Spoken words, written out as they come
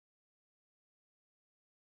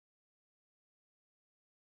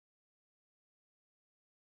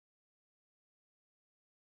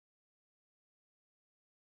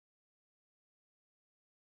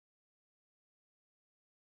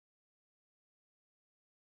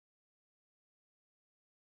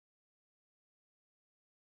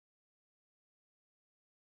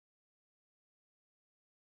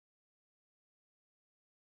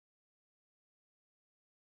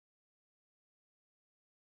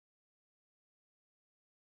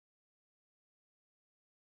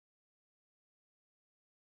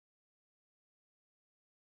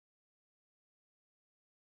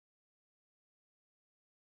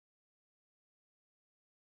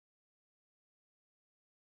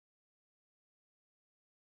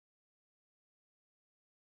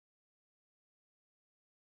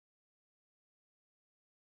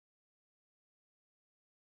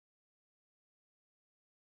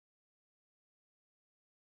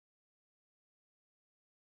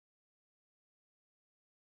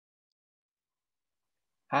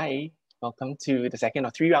Hi, welcome to the second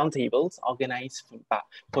of three roundtables organized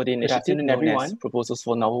for the initiative afternoon, known as everyone. Proposals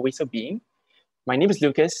for Novel Ways of Being. My name is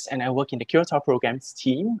Lucas, and I work in the Curator Programs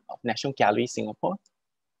team of National Gallery Singapore.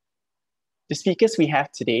 The speakers we have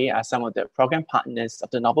today are some of the program partners of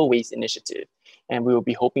the Novel Ways initiative, and we will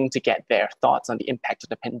be hoping to get their thoughts on the impact of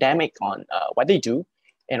the pandemic on what they do,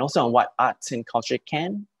 and also on what arts and culture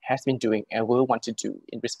has been doing, and will want to do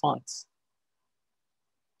in response.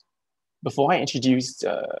 Before I introduce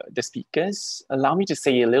the speakers, allow me to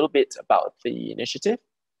say a little bit about the initiative.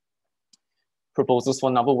 Proposals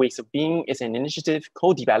for Novel Ways of Being is an initiative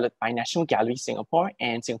co-developed by National Gallery Singapore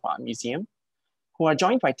and Singapore Art Museum, who are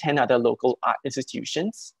joined by 10 other local art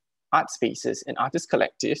institutions, art spaces, and artist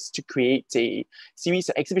collectives to create a series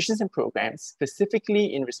of exhibitions and programs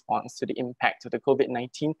specifically in response to the impact of the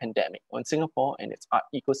COVID-19 pandemic on Singapore and its art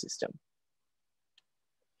ecosystem.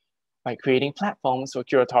 By creating platforms for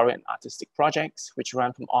curatorial and artistic projects, which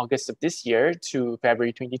run from August of this year to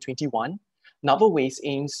February 2021, Novel Ways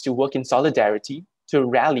aims to work in solidarity to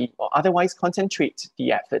rally or otherwise concentrate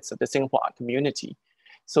the efforts of the Singapore art community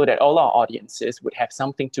so that all our audiences would have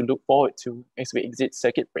something to look forward to as we exit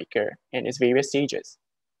Circuit Breaker and its various stages.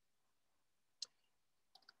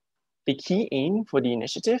 The key aim for the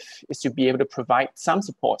initiative is to be able to provide some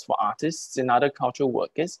support for artists and other cultural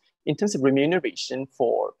workers in terms of remuneration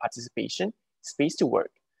for participation, space to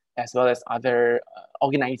work, as well as other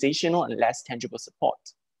organizational and less tangible support.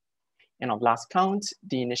 And on last count,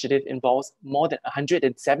 the initiative involves more than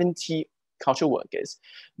 170 cultural workers,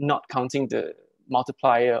 not counting the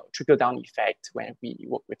multiplier trickle-down effect when we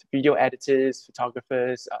work with video editors,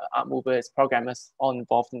 photographers, art movers, programmers, all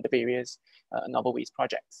involved in the various Novel Ways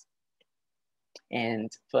projects.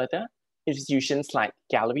 And further, institutions like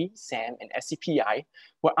Gallery, SAM, and SCPI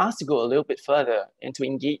were asked to go a little bit further and to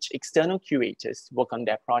engage external curators to work on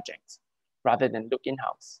their projects, rather than look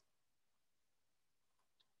in-house.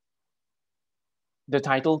 The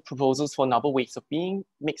title, Proposals for Novel Ways of Being,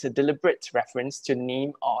 makes a deliberate reference to the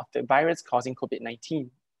name of the virus causing COVID-19.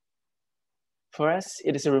 For us,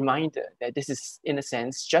 it is a reminder that this is, in a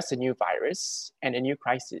sense, just a new virus and a new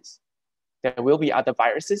crisis. There will be other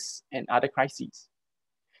viruses and other crises.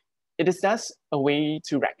 It is thus a way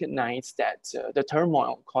to recognize that the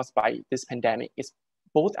turmoil caused by this pandemic is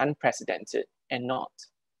both unprecedented and not.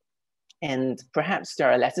 And perhaps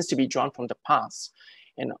there are lessons to be drawn from the past,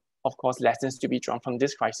 and of course, lessons to be drawn from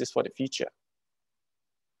this crisis for the future.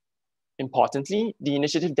 Importantly, the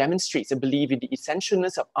initiative demonstrates a belief in the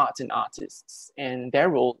essentialness of art and artists and their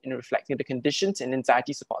role in reflecting the conditions and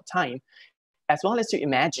anxieties of our time, as well as to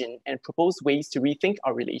imagine and propose ways to rethink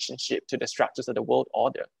our relationship to the structures of the world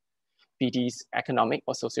order, be these economic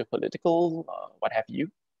or socio-political, what have you,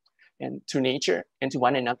 and to nature and to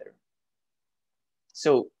one another.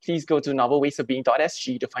 So please go to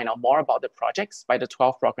novelwaysofbeing.sg to find out more about the projects by the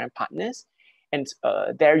 12 program partners. And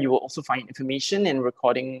there you will also find information and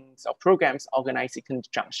recordings of programs organized in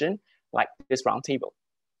conjunction, like this roundtable.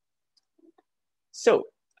 So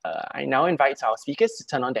I now invite our speakers to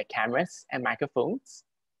turn on their cameras and microphones.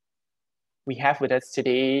 We have with us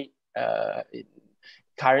today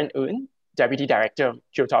Karen Un, Deputy Director of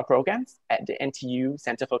Curatorial Programs at the NTU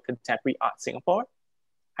Center for Contemporary Art Singapore.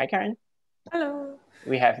 Hi, Karen. Hello.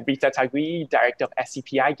 We have Rita Tagui, Director of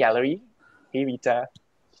SCPI Gallery. Hey, Rita.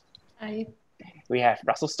 Hi. We have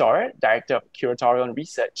Russell Storer, Director of Curatorial and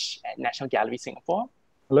Research at National Gallery Singapore.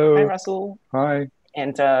 Hello. Hi, Russell. Hi.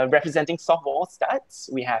 And representing Softwall Studs,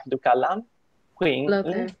 we have Luca Lam, Huing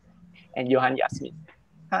Ng, and Johan Yasmin.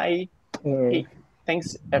 Hi. Hello. Hey,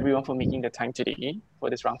 thanks everyone for making the time today for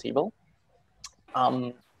this roundtable.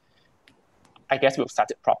 I guess we'll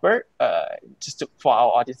start it proper, for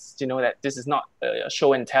our audience to know that this is not a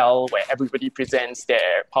show and tell where everybody presents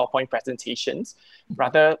their PowerPoint presentations.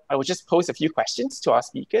 Rather, I will just pose a few questions to our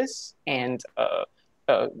speakers and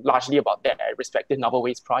largely about their respective Novel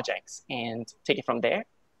Ways projects and take it from there.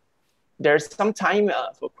 There's some time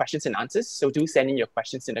for questions and answers, so do send in your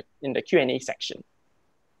questions in the Q&A section.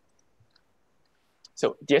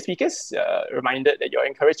 So, dear speakers, reminder that you're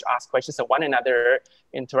encouraged to ask questions of one another,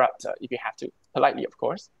 interrupt if you have to, politely, of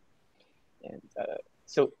course. And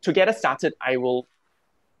so to get us started, I will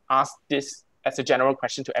ask this as a general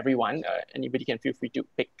question to everyone. Anybody can feel free to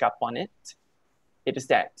pick up on it. It is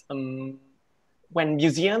that when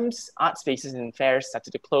museums, art spaces, and fairs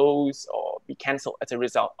started to close or be cancelled as a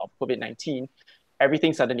result of COVID-19,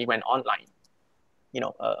 everything suddenly went online,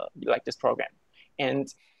 like this program.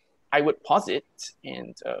 And I would posit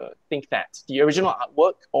and think that the original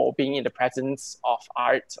artwork or being in the presence of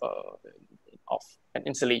art of an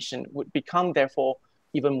installation would become, therefore,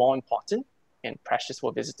 even more important and precious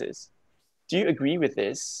for visitors. Do you agree with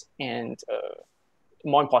this? And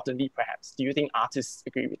more importantly, perhaps, do you think artists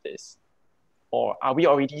agree with this? Or are we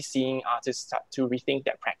already seeing artists start to rethink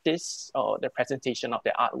their practice or the presentation of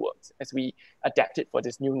their artworks as we adapt it for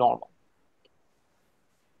this new normal?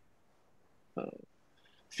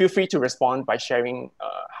 Feel free to respond by sharing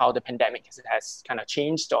how the pandemic has kind of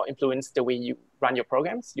changed or influenced the way you run your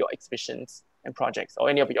programs, your exhibitions and projects, or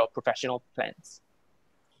any of your professional plans.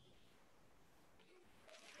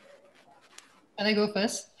 Can I go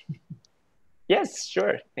first? Yes,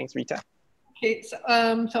 sure. Thanks, Rita. Okay, so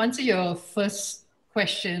to answer your first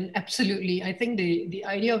question, absolutely. I think the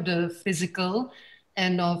idea of the physical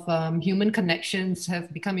and of human connections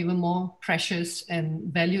have become even more precious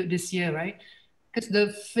and valued this year, right? Because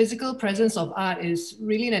the physical presence of art is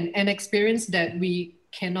really an experience that we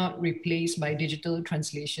cannot replace by digital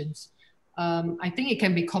translations. I think it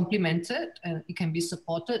can be complemented and it can be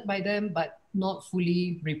supported by them, but not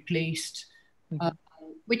fully replaced.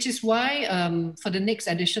 Which is why for the next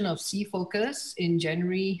edition of C Focus in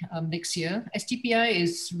January next year, STPI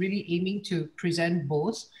is really aiming to present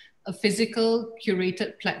both a physical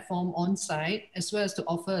curated platform on site, as well as to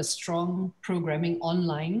offer a strong programming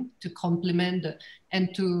online to complement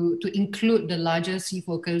and to include the larger C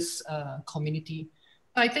Focus community.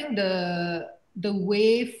 I think the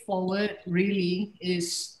way forward really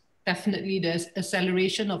is definitely the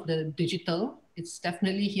acceleration of the digital. It's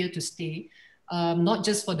definitely here to stay. Not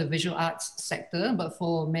just for the visual arts sector, but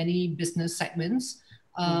for many business segments.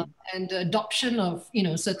 And the adoption of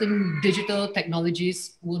certain digital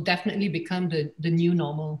technologies will definitely become the new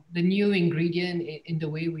normal, the new ingredient in the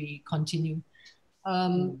way we continue.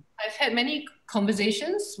 I've had many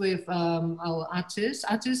conversations with our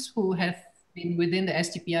artists who have been within the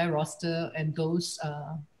STPI roster and those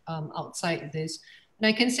outside this. And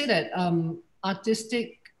I can say that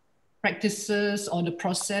artistic practices or the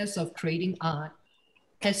process of creating art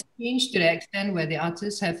has changed to the extent where the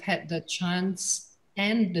artists have had the chance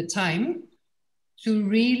and the time to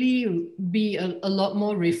really be a lot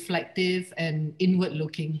more reflective and inward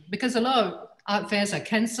looking, because a lot of art fairs are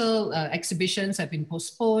cancelled, exhibitions have been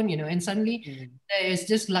postponed, and suddenly there is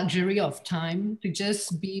this luxury of time to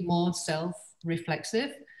just be more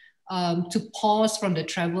self-reflexive, to pause from the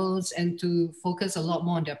travels and to focus a lot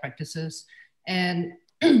more on their practices. And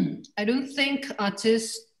I don't think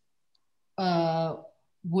artists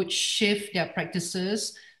would shift their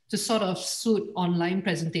practices to sort of suit online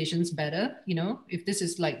presentations better, if this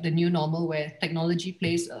is like the new normal where technology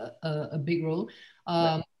plays a big role,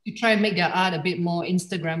 to try and make their art a bit more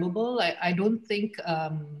Instagrammable. I don't think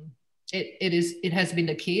it has been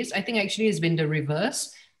the case. I think actually it's been the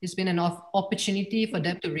reverse. It's been an opportunity for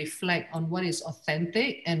them to reflect on what is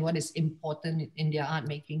authentic and what is important in their art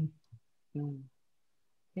making.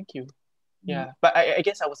 Thank you. Yeah, but I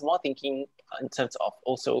guess I was more thinking in terms of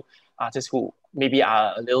also artists who maybe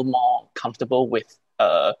are a little more comfortable with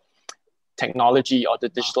technology or the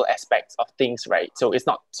digital aspects of things, right? So it's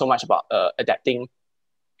not so much about adapting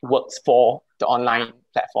works for the online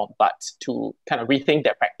platform, but to kind of rethink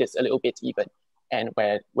their practice a little bit even, and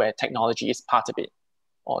where technology is part of it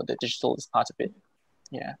or the digital is part of it.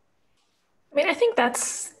 Yeah. I mean, I think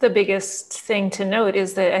that's the biggest thing to note,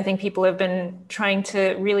 is that I think people have been trying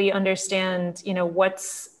to really understand,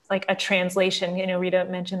 what's like a translation. Rita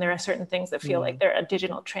mentioned there are certain things that feel like they're a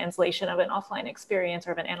digital translation of an offline experience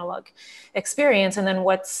or of an analog experience. And then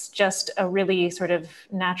what's just a really sort of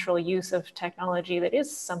natural use of technology that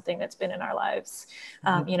is something that's been in our lives,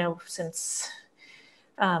 since,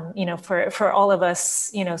 for all of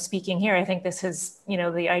us, speaking here, I think this is,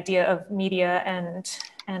 the idea of media and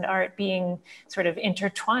art being sort of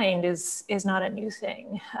intertwined is not a new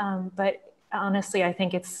thing. But honestly, I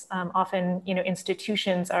think it's often,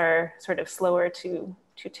 institutions are sort of slower to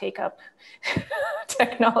take up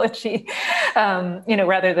technology,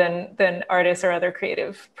 rather than artists or other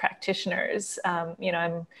creative practitioners.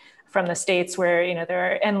 I'm from the States where,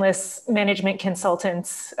 there are endless management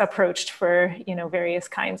consultants approached for, various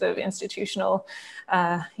kinds of institutional,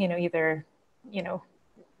 either,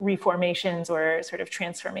 reformations or sort of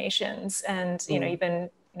transformations. And, even,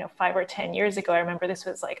 5 or 10 years ago, I remember this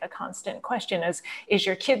was like a constant question: is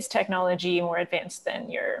your kids' technology more advanced than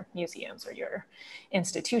your museums or your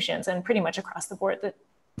institutions? And pretty much across the board, the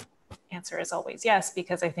answer is always yes,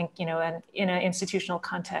 because I think, in an institutional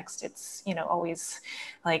context, it's, always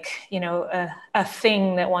like, a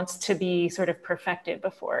thing that wants to be sort of perfected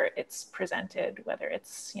before it's presented, whether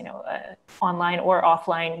it's, online or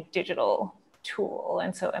offline digital tool.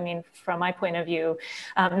 And so, I mean, from my point of view,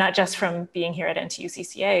 not just from being here at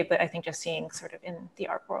NTU-CCA, but I think just seeing sort of in the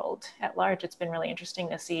art world at large, it's been really interesting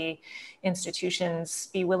to see institutions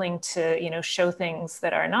be willing to, show things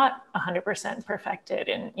that are not 100% perfected,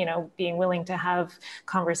 and, being willing to have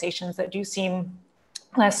conversations that do seem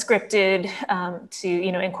less scripted, to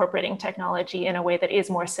incorporating technology in a way that is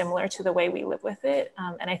more similar to the way we live with it.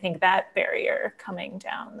 And I think that barrier coming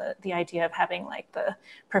down, the idea of having like the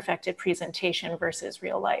perfected presentation versus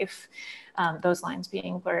real life, those lines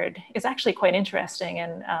being blurred, is actually quite interesting,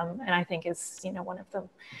 and I think is one of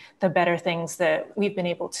the better things that we've been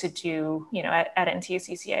able to do at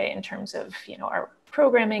NTU-CCA in terms of our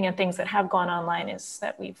programming and things that have gone online, is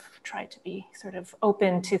that we've tried to be sort of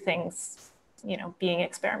open to things being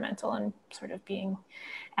experimental and sort of being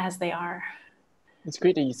as they are. It's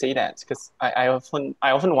great that you say that, because I often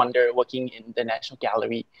wonder, working in the National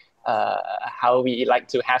Gallery, how we like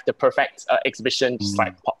to have the perfect exhibition just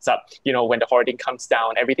like pops up, when the hoarding comes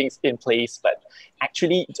down, everything's in place. But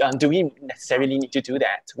actually, do we necessarily need to do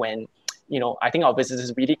that when, I think our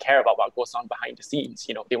visitors really care about what goes on behind the scenes.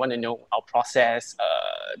 They want to know our process,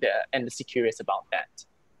 they're endlessly curious about that.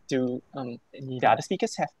 Do any of the other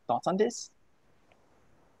speakers have thoughts on this?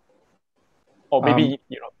 Or maybe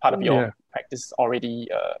part of your practice already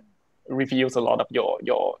reveals a lot of your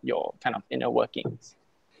kind of inner workings.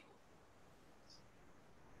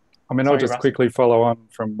 I mean, I'll just quickly follow on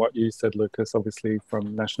from what you said, Lucas, obviously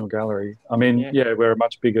from National Gallery. I mean, we're a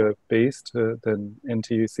much bigger beast than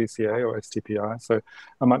NTU-CCA or STPI, so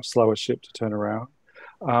a much slower ship to turn around.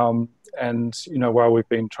 And, while we've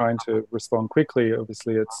been trying to respond quickly,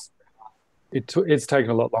 obviously it's taken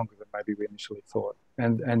a lot longer than maybe we initially thought.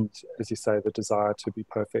 And as you say, the desire to be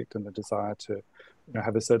perfect and the desire to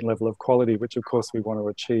have a certain level of quality, which of course we want to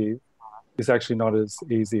achieve, is actually not as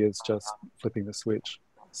easy as just flipping the switch.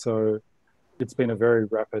 So it's been a very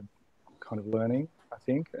rapid kind of learning, I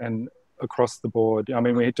think, and across the board. I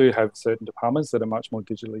mean, we do have certain departments that are much more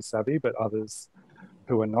digitally savvy, but others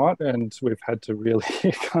who are not, and we've had to really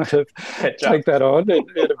kind of take that on in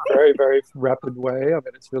a very, very rapid way. I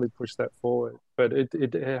mean, it's really pushed that forward, but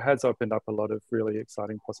it has opened up a lot of really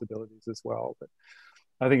exciting possibilities as well. But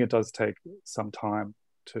I think it does take some time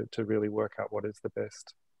to really work out what is the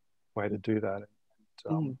best way to do that.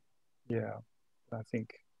 And, I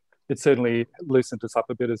think it certainly loosened us up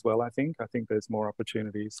a bit as well. I think there's more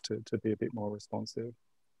opportunities to be a bit more responsive.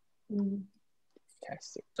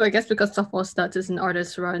 So I guess because Softball Stats is an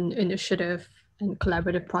artist-run initiative and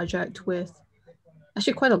collaborative project with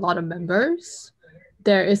actually quite a lot of members,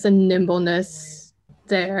 there is a nimbleness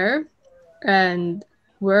there, and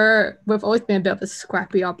we've always been a bit of a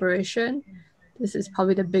scrappy operation. This is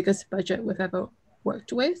probably the biggest budget we've ever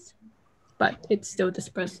worked with, but it's still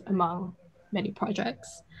dispersed among many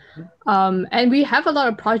projects. And we have a lot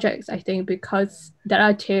of projects, I think, because that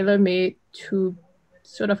are tailor-made to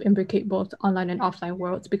sort of implicate both online and offline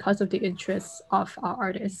worlds because of the interests of our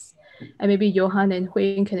artists. And maybe Johan and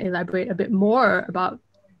Hui can elaborate a bit more about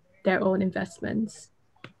their own investments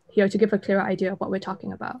here to give a clearer idea of what we're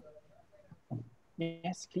talking about.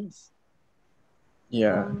 Yes, please.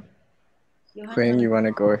 Yeah. Hui, you want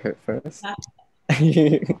to go ahead first?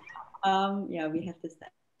 Yeah, we have this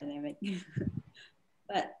dynamic.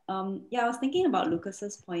 But I was thinking about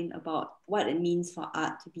Lucas's point about what it means for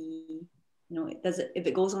art to be, if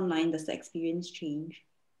it goes online, does the experience change?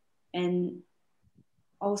 And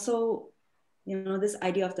also, this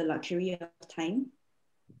idea of the luxury of time.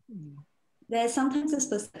 There's sometimes this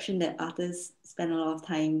perception that artists spend a lot of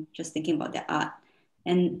time just thinking about their art.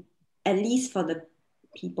 And at least for the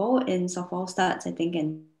people in Softball Stats, I think,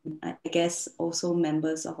 and I guess also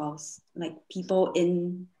members of ours, like people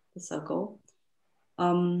in the circle,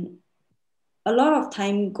 a lot of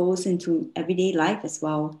time goes into everyday life as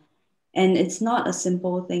well. And it's not a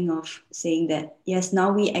simple thing of saying that, yes,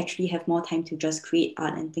 now we actually have more time to just create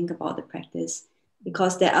art and think about the practice,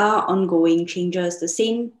 because there are ongoing changes, the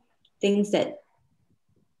same things that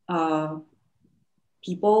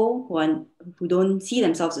people who don't see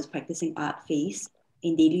themselves as practicing art face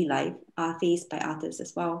in daily life are faced by artists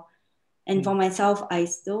as well. And for myself, I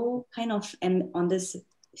still kind of am on this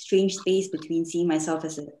strange space between seeing myself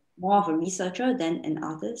as more of a researcher than an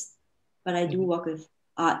artist, but I do work with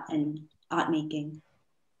art and art making.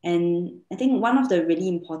 And I think one of the really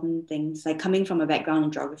important things, like coming from a background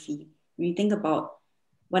in geography, when you think about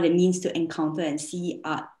what it means to encounter and see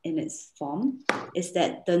art in its form, is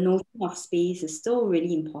that the notion of space is still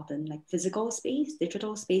really important, like physical space,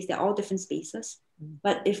 digital space, they're all different spaces.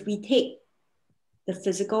 But if we take the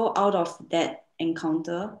physical out of that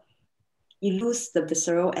encounter, you lose the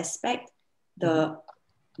visceral aspect, the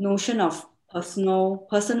notion of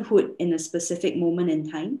personhood in a specific moment in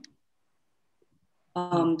time.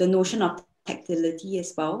 The notion of tactility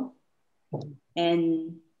as well,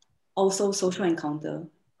 and also social encounter,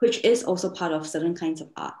 which is also part of certain kinds of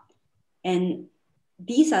art. And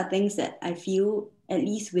these are things that I feel, at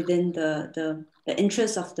least within the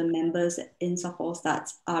interests of the members in Soft All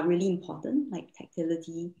Starts, are really important, like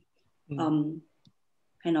tactility, kind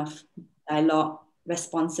of dialogue,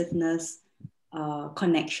 responsiveness,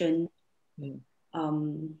 connection,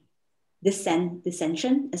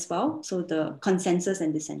 dissension as well. So the consensus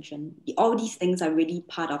and dissension, all these things are really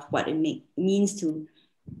part of what it means to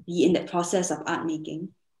be in the process of art making,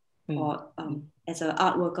 or as an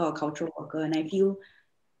art worker or cultural worker. And I feel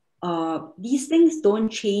these things don't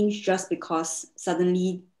change just because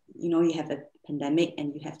suddenly, you have a pandemic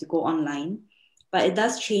and you have to go online, but it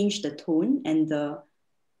does change the tone and the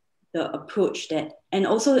approach that, and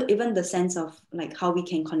also even the sense of like how we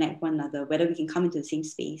can connect one another, whether we can come into the same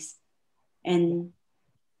space. And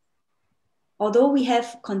although we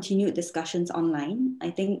have continued discussions online, I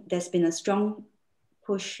think there's been a strong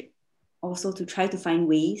push also to try to find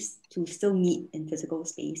ways to still meet in physical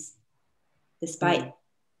space, despite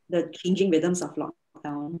the changing rhythms of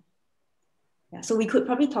lockdown. Yeah, so we could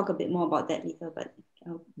probably talk a bit more about that later, but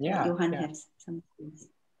Johan has some things.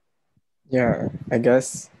 Yeah, I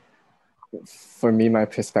guess for me, my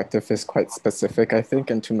perspective is quite specific, I think,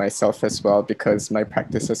 and to myself as well, because my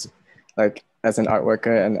practice is, like, as an art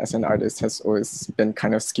worker and as an artist, has always been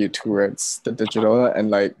kind of skewed towards the digital and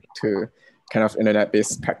like to kind of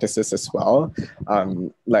internet-based practices as well.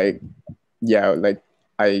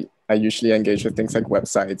 I usually engage with things like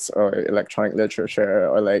websites or electronic literature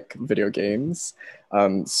or like video games.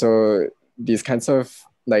 So these kinds of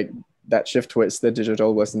like that shift towards the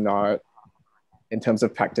digital was not, in terms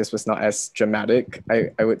of practice, was not as dramatic,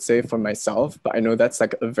 I would say, for myself. But I know that's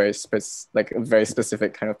like a very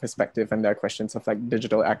specific kind of perspective, and there are questions of like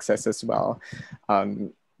digital access as well,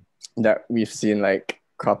 that we've seen like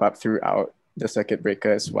crop up throughout the circuit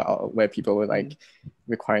breaker as well, where people were like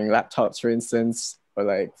requiring laptops, for instance, or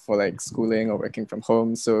like for like schooling or working from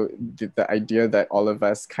home. So the idea that all of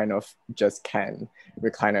us kind of just can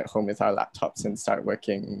recline at home with our laptops and start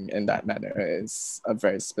working in that manner is a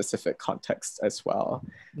very specific context as well.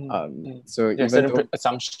 So there's even certain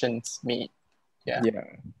assumptions made. Yeah,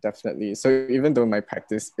 definitely. So even though my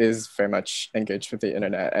practice is very much engaged with the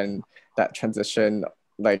internet, and that transition,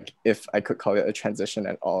 like if I could call it a transition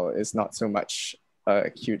at all, is not so much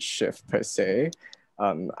a huge shift per se.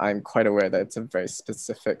 I'm quite aware that it's a very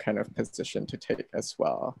specific kind of position to take as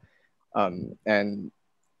well. And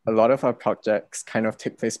a lot of our projects kind of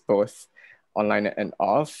take place both online and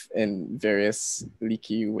off in various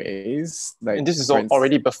leaky ways. Like, and this is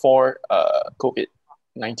already before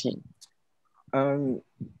COVID-19.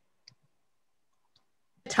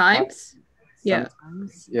 Times? Yeah.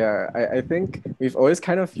 Yeah, I think we've always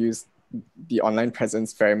kind of used the online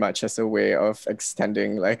presence very much as a way of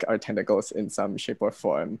extending like our tentacles in some shape or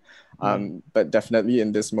form. But definitely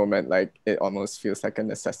in this moment, like it almost feels like a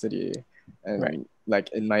necessity. And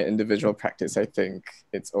like in my individual practice, I think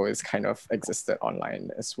it's always kind of existed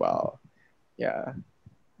online as well. Yeah.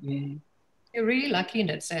 You're really lucky in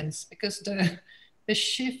that sense, because the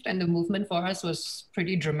shift and the movement for us was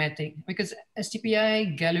pretty dramatic, because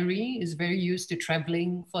STPI Gallery is very used to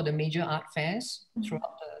traveling for the major art fairs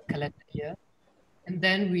throughout the calendar year. And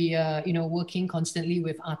then we are, working constantly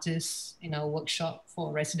with artists in our workshop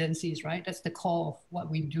for residencies, right? That's the core of what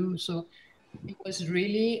we do. So it was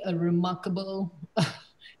really a remarkable, it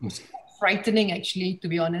was frightening actually, to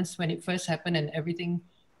be honest, when it first happened and everything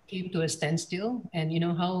came to a standstill, and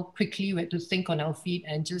how quickly we had to think on our feet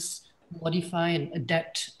and just modify and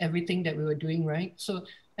adapt everything that we were doing, right? So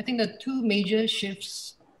I think the two major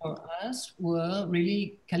shifts for us were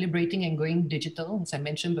really calibrating and going digital, as I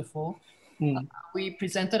mentioned before. We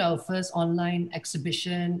presented our first online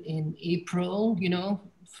exhibition in April.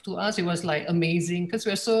 To us it was like amazing, because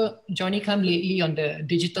we're so Johnny come lately on the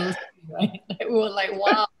digital, right? We were like,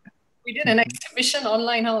 wow, we did an exhibition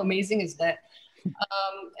online, how amazing is that?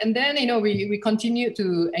 And then, we continue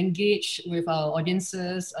to engage with our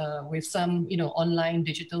audiences with some, online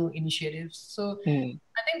digital initiatives. So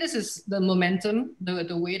I think this is the momentum,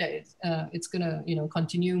 the way that it's going to,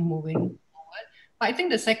 continue moving forward. But I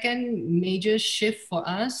think the second major shift for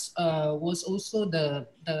us was also the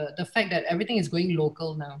fact that everything is going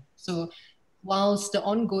local now. So whilst the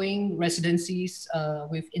ongoing residencies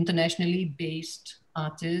with internationally based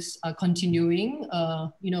artists are continuing,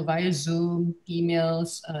 via Zoom,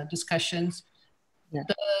 emails, discussions.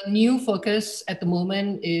 The new focus at the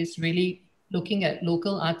moment is really looking at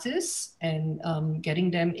local artists and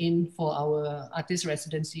getting them in for our artist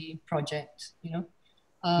residency project, you know.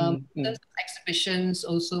 There's exhibitions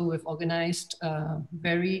also we've organized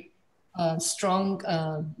very strong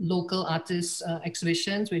local artist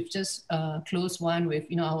exhibitions. We've just closed one with,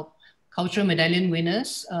 you know, our cultural medallion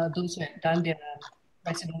winners, those who had done their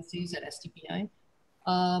residencies at STPI.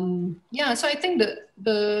 Yeah, so I think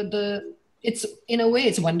it's, in a way,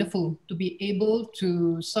 it's wonderful to be able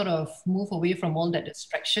to sort of move away from all that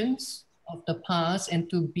distractions of the past and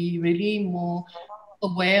to be really more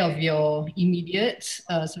aware of your immediate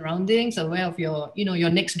surroundings, aware of your, you know, your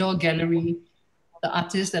next door gallery, the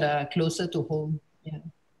artists that are closer to home. Yeah.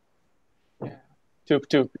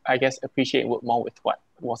 To I guess appreciate more with what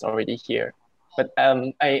was already here. But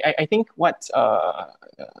I think what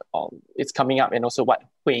is coming up, and also what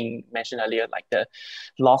Huing mentioned earlier, like the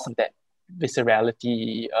loss of that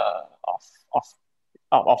viscerality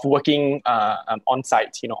of working on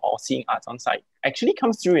site, you know, or seeing art on site, actually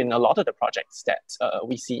comes through in a lot of the projects that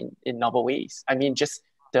we see in novel ways. I mean, just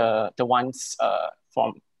the ones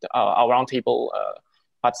from our roundtable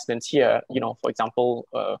participants here, you know, for example,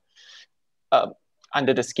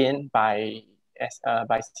 Under the Skin by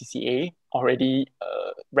CCA already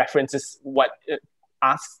references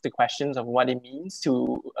asks the questions of what it means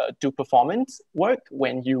to do performance work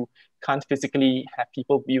when you can't physically have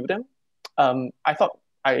people view them. I thought,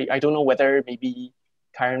 I don't know whether maybe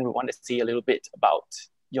Karen would want to say a little bit about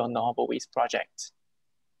your Novel Ways project.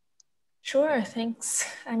 Sure, thanks.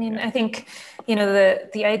 I mean, I think, you know,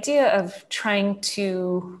 the idea of trying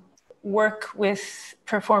to work with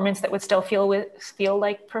performance that would still feel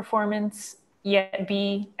like performance, yet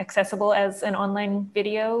be accessible as an online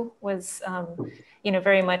video was, you know,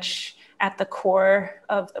 very much at the core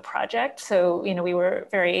of the project. So, you know, we were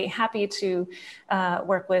very happy to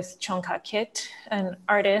work with Chongka Kit, an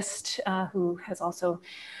artist who has also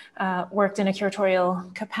worked in a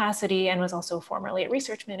curatorial capacity and was also formerly a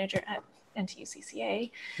research manager at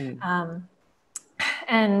NTU-CCA.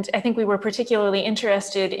 And I think we were particularly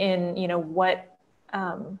interested in, you know, what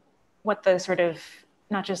the sort of,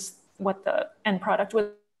 not just what the end product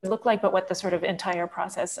would look like, but what the sort of entire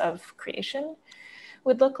process of creation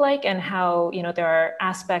would look like, and how, you know, there are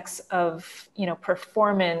aspects of, you know,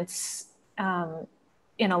 performance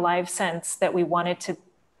in a live sense that we wanted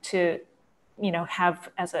to you know, have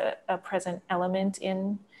as a present element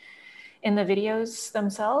in the videos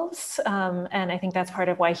themselves. And I think that's part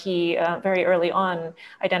of why he very early on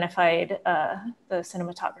identified the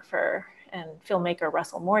cinematographer and filmmaker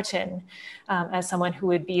Russell Morton as someone who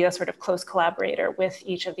would be a sort of close collaborator with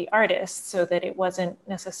each of the artists, so that it wasn't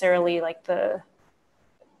necessarily like the,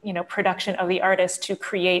 you know, production of the artist to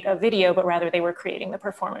create a video, but rather they were creating the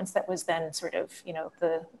performance that was then sort of, you know,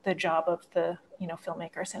 the job of the, you know,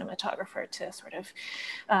 filmmaker, cinematographer to sort of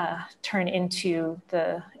turn into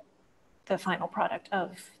the final product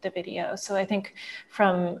of the video. So I think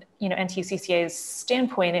from, you know, NTU-CCA's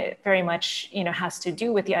standpoint, it very much, you know, has to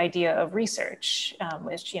do with the idea of research,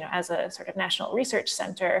 which, you know, as a sort of national research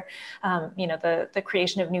center, you know, the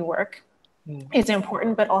creation of new work is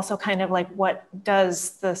important, but also kind of like, what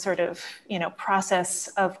does the sort of, you know, process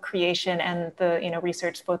of creation and the, you know,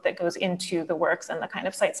 research both that goes into the works and the kind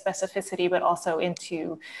of site specificity, but also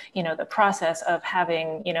into, you know, the process of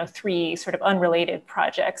having, you know, 3 sort of unrelated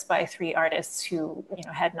projects by 3 artists who, you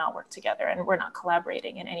know, had not worked together and were not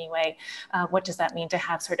collaborating in any way. What does that mean to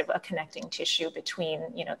have sort of a connecting tissue between,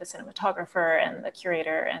 you know, the cinematographer and the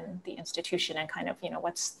curator and the institution, and kind of, you know,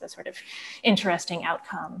 what's the sort of interesting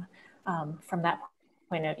outcome from that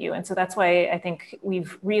point of view. And so that's why I think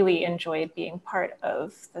we've really enjoyed being part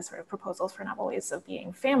of the sort of proposals for Novel Ways of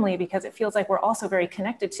Being family, because it feels like we're also very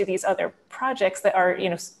connected to these other projects that are, you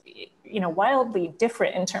know, wildly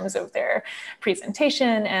different in terms of their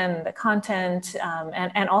presentation and the content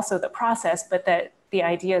and also the process, but that the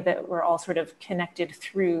idea that we're all sort of connected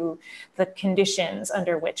through the conditions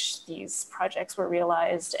under which these projects were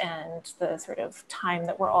realized, and the sort of time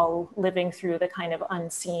that we're all living through, the kind of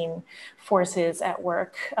unseen forces at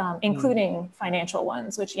work, including financial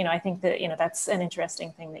ones, which, you know, I think that, you know, that's an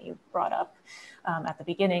interesting thing that you brought up at the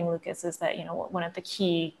beginning, Lucas, is that, you know, one of the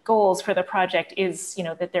key goals for the project is, you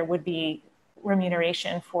know, that there would be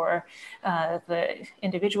remuneration for the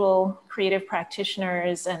individual creative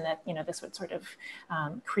practitioners, and that, this would sort of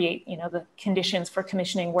create, the conditions for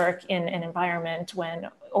commissioning work in an environment when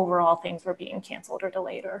overall things were being canceled or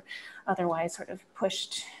delayed or otherwise sort of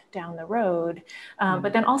pushed down the road.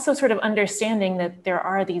 But then also sort of understanding that there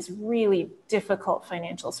are these really difficult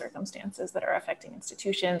financial circumstances that are affecting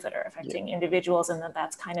institutions, that are affecting individuals, and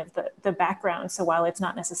that's kind of the background. So while it's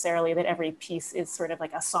not necessarily that every piece is sort of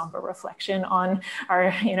like a somber reflection on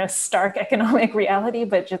our, stark economic reality,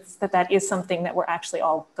 but just that is something that we're actually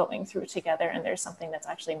all going through together. And there's something that's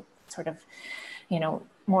actually sort of,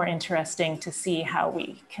 more interesting to see how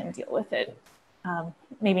we can deal with it.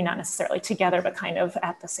 Maybe not necessarily together, but kind of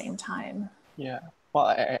at the same time. Yeah, well,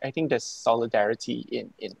 I think there's solidarity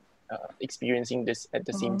in experiencing this at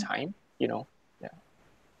the same time,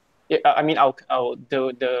 Yeah. I mean,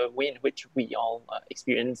 the way in which we all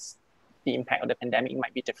experience the impact of the pandemic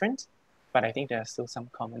might be different, but I think there are still some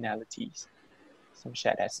commonalities, some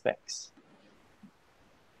shared aspects.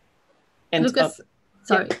 And Lucas,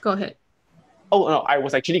 sorry, go ahead. Oh no, I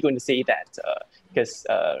was actually going to say that because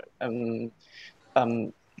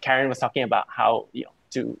Karen was talking about how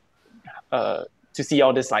to see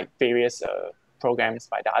all this like various programs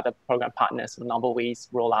by the other program partners with novel ways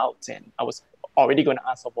roll out, and I was already going to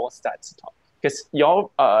ask for more stats to talk, because your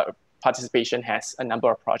participation has a number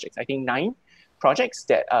of projects. I think 9 projects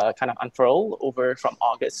that kind of unfurl over from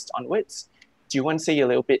August onwards. Do you want to say a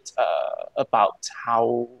little bit about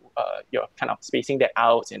how you're kind of spacing that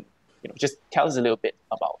out, and just tell us a little bit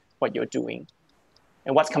about what you're doing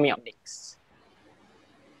and what's coming up next?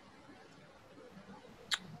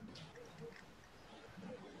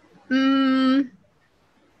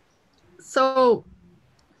 So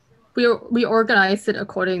we organize it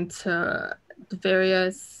according to the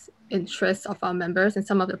various interests of our members, and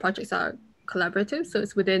some of the projects are collaborative, so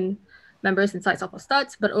it's within members inside Softball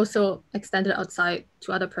Stats, but also extended outside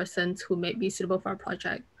to other persons who may be suitable for a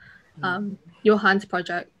project. Johan's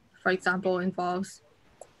project, for example, involves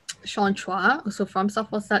Sean Chua, also from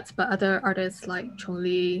Softball Stats, but other artists like Chong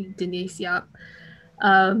Lee, Denise Yap.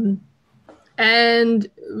 And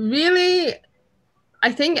really,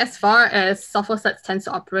 I think as far as Softball Stats tends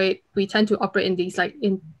to operate, we tend to operate in these like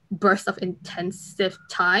in bursts of intensive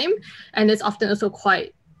time, and it's often also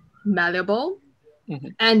quite malleable.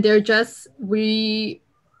 And they're just, similar,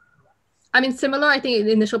 I think in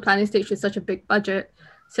the initial planning stage with such a big budget,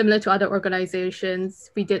 similar to other organizations,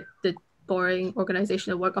 we did the boring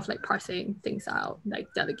organizational work of like parsing things out, like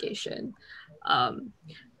delegation.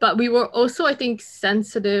 But we were also, I think,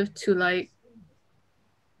 sensitive to like,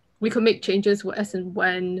 we could make changes as and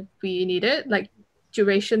when we need it, like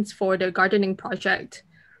durations for the gardening project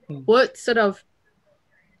would sort of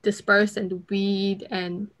disperse and weed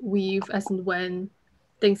and weave as and when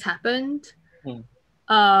things happened.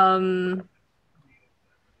 Johan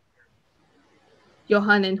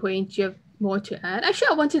and Hui, do you have more to add? Actually,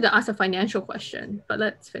 I wanted to ask a financial question, but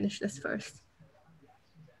let's finish this first.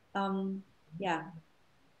 Yeah.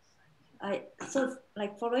 So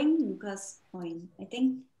like following Lucas' point, I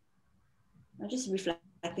think I'm just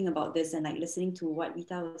reflecting about this and like listening to what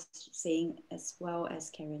Rita was saying as well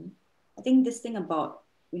as Karen. I think this thing about,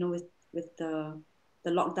 with the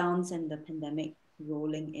lockdowns and the pandemic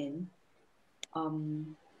rolling in,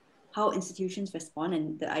 how institutions respond,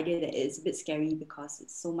 and the idea that it's a bit scary because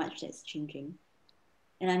it's so much that's changing.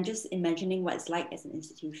 And I'm just imagining what it's like as an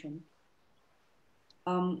institution.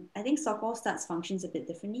 I think Softball Stats functions a bit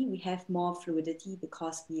differently. We have more fluidity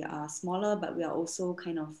because we are smaller, but we are also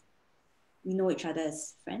we know each other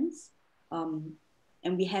as friends.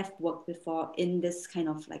 And we have worked before in this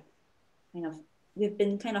we've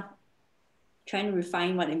been kind of trying to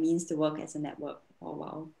refine what it means to work as a network for a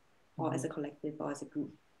while, or as a collective, or as a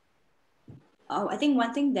group. I think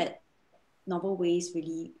one thing that Novel Ways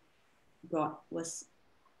really brought was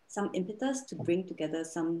some impetus to bring together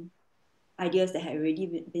some ideas that had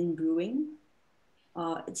already been brewing.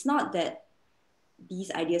 It's not that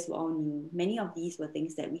these ideas were all new. Many of these were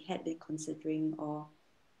things that we had been considering, or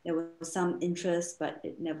there was some interest, but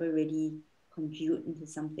it never really congealed into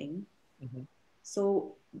something.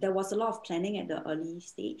 So there was a lot of planning at the early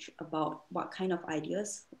stage about what kind of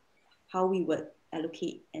ideas, how we would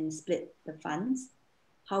allocate and split the funds,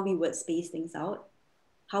 how we would space things out,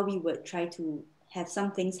 how we would try to have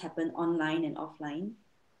some things happen online and offline.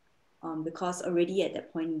 Because already at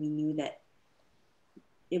that point, we knew that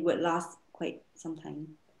it would last quite some time.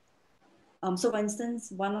 So for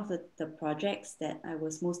instance, one of the projects that I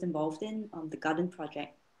was most involved in, the garden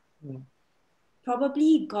project,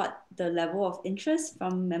 probably got the level of interest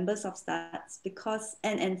from members of Stats because,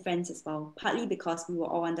 and friends as well, partly because we were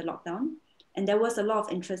all under lockdown. And there was a lot of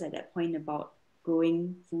interest at that point about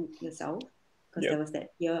growing food yourself, because Yep. there was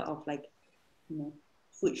that fear of like,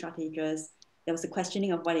 food shortages. There was a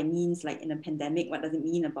questioning of what it means, like in a pandemic, what does it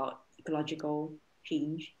mean about ecological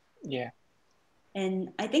change? Yeah.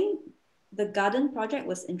 And I think the garden project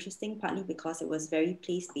was interesting partly because it was very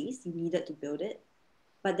place-based. You needed to build it.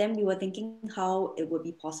 But then we were thinking how it would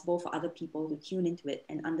be possible for other people to tune into it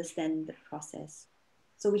and understand the process.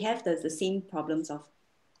 So we have the same problems of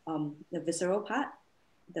the visceral part,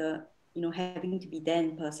 the having to be there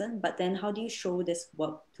in person, but then how do you show this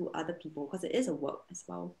work to other people? Because it is a work as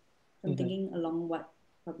well. So I'm thinking along what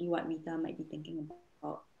Rita might be thinking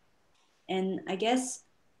about. And I guess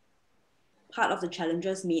part of the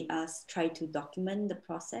challenges made us try to document the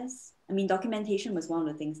process. I mean, documentation was one of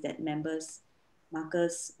the things that members,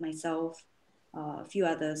 Marcus, myself, a few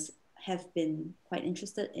others have been quite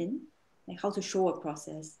interested in, like how to show a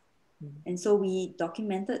process. And so we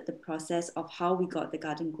documented the process of how we got the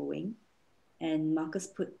garden going. And Marcus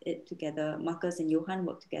put it together, Marcus and Johan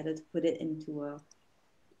worked together to put it into a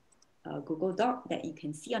Google Doc that you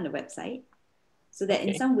can see on the website. So that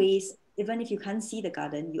in some ways, even if you can't see the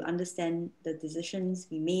garden, you understand the decisions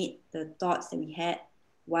we made, the thoughts that we had,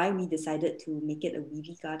 why we decided to make it a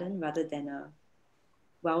weedy garden rather than a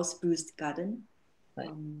well-spruced garden. Right.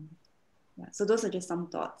 So those are just some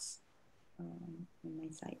thoughts on my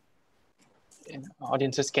side. And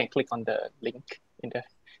audiences can click on the link in the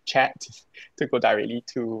chat to go directly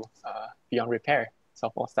to Beyond Repair,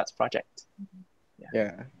 Softball Stats project.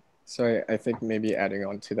 Yeah. So I think maybe adding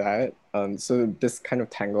on to that, so this kind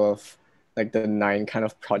of tangle of like the 9 kind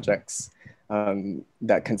of projects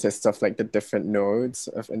that consists of like the different nodes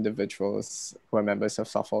of individuals who are members of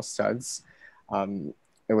Softball Studs.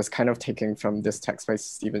 It was kind of taken from this text by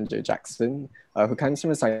Stephen J. Jackson, who comes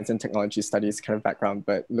from a science and technology studies kind of background,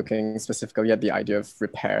 but looking specifically at the idea of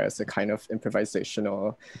repair as a kind of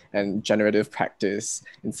improvisational and generative practice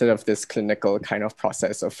instead of this clinical kind of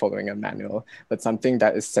process of following a manual, but something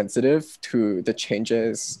that is sensitive to the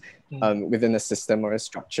changes within a system or a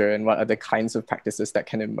structure and what are the kinds of practices that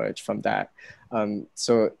can emerge from that.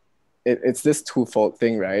 So it's this twofold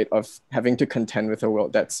thing, right, of having to contend with a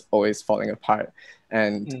world that's always falling apart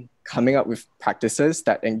and coming up with practices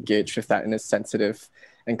that engage with that in a sensitive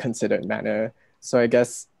and considered manner. So I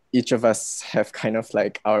guess each of us have kind of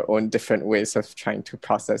like our own different ways of trying to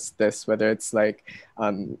process this, whether it's like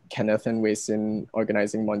Kenneth and Wei Sin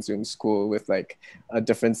organizing Monsoon School with like a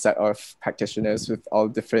different set of practitioners with all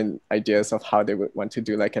different ideas of how they would want to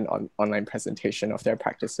do like an online presentation of their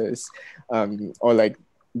practices, or like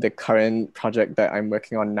the current project that I'm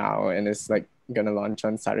working on now and is like gonna launch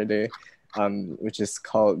on Saturday, which is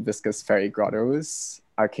called Viscous Fairy Grottos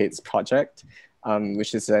Arcades Project,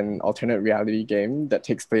 which is an alternate reality game that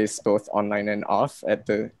takes place both online and off at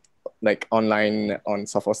the like online on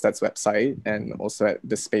Softball Stats website and also at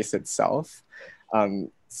the space itself.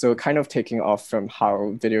 So kind of taking off from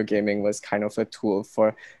how video gaming was kind of a tool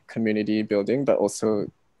for community building, but also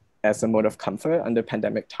as a mode of comfort under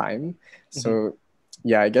pandemic time. So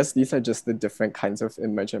yeah, I guess these are just the different kinds of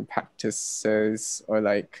emergent practices or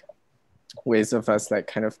like ways of us like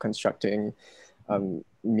kind of constructing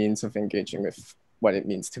means of engaging with what it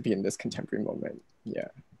means to be in this contemporary moment. Yeah.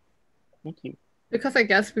 Thank you. Because I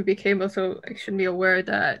guess we became also extremely aware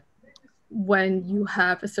that when you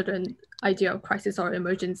have a certain idea of crisis or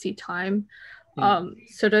emergency time,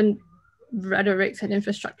 certain rhetorics and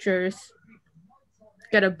infrastructures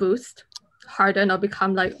get a boost, harden or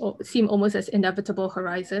become like, seem almost as inevitable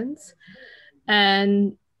horizons.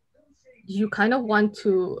 And you kind of want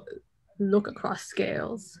to look across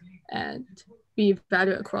scales and be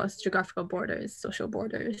valued across geographical borders, social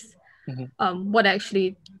borders, what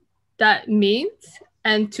actually that means,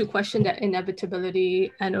 and to question that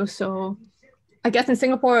inevitability. And also, I guess in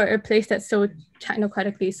Singapore, a place that's so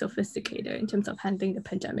technocratically sophisticated in terms of handling the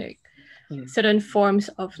pandemic, certain forms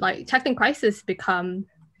of like tackling crisis become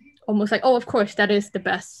almost like, oh, of course, that is the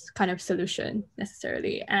best kind of solution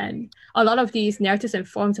necessarily. And a lot of these narratives and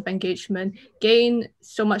forms of engagement gain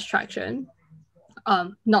so much traction,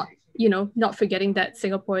 not forgetting that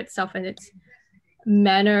Singapore itself and its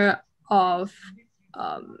manner of,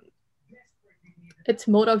 its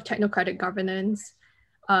mode of technocratic governance,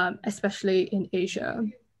 especially in Asia,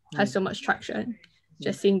 has so much traction.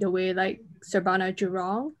 Just seeing the way like Serbana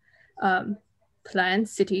Jurong plan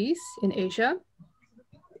cities in Asia,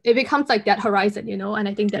 it becomes like that horizon, and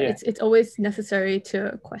I think that it's always necessary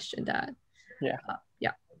to question that.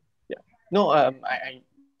 No, I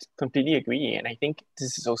completely agree, and I think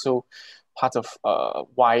this is also part of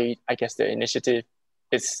why I guess the initiative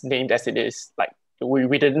is named as it is, like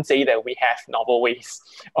we didn't say that we have novel ways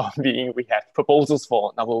of being, we have proposals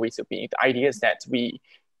for novel ways of being. The idea is that we're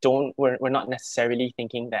not necessarily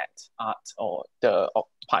thinking that art or the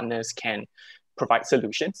partners can provide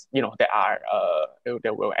solutions, that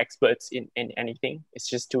we're experts in anything. It's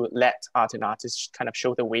just to let art and artists kind of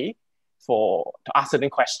show the way to ask certain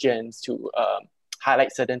questions, to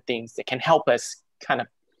highlight certain things that can help us kind of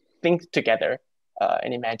think together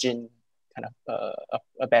and imagine kind of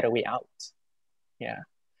a better way out. Yeah.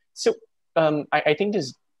 So I think this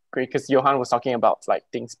is great because Johan was talking about like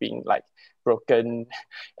things being like broken,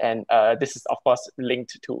 and this is of course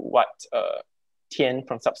linked to what Tian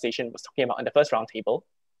from Substation was talking about in the first roundtable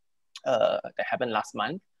that happened last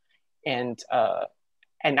month, and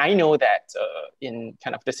I know that in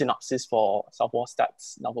kind of the synopsis for Software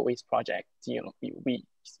Starts Novel Ways project,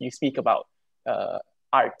 you speak about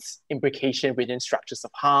art's imbrication within structures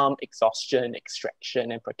of harm, exhaustion,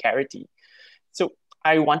 extraction, and precarity. So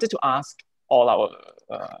I wanted to ask all our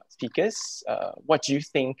speakers, what do you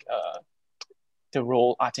think the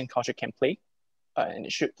role art and culture can play and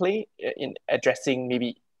it should play in addressing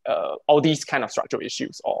maybe all these kind of structural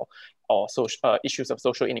issues or social issues of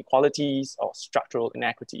social inequalities or structural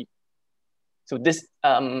inequity. So this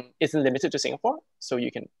isn't limited to Singapore, so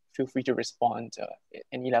you can feel free to respond at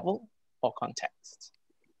any level or context.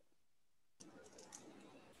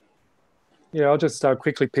 Yeah, I'll just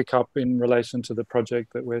quickly pick up in relation to the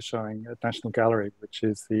project that we're showing at National Gallery, which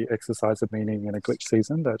is the Exercise of Meaning in a Glitch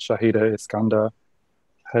Season that Shahida Iskander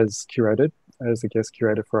has curated as a guest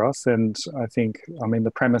curator for us. And I think,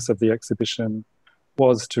 the premise of the exhibition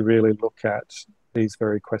was to really look at these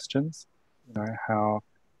very questions, how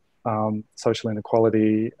social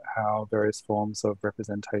inequality, how various forms of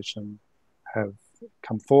representation have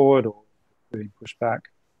come forward or been pushed back,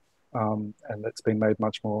 and it's been made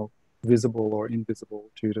much more visible or invisible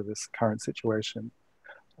due to this current situation.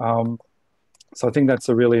 So I think that's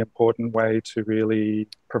a really important way to really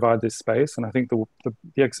provide this space. And I think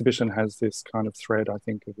the exhibition has this kind of thread, I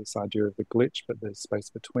think, of this idea of the glitch, but there's space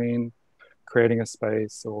between, creating a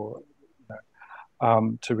space or,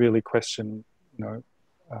 to really question,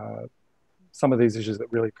 some of these issues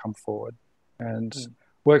that really come forward. And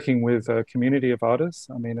working with a community of artists,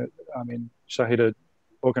 Shahida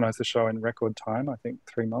organised the show in record time, I think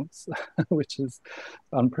 3 months, which is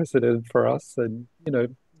unprecedented for us. And,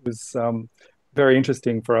 it was very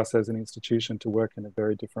interesting for us as an institution to work in a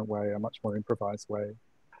very different way, a much more improvised way.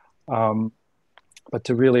 But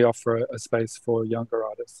to really offer a space for younger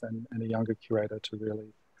artists and a younger curator to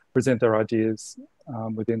really present their ideas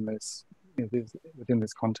within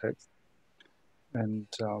this context. And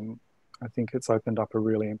I think it's opened up a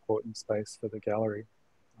really important space for the gallery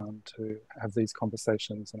to have these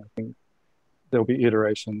conversations. And I think there'll be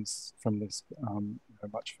iterations from this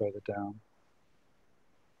much further down.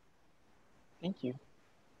 Thank you.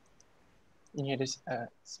 Any other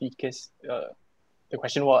speakers? The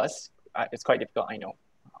question was, it's quite difficult, I know,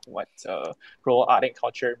 what role art and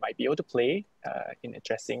culture might be able to play in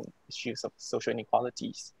addressing issues of social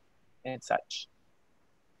inequalities and such.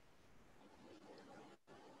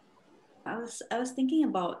 I was thinking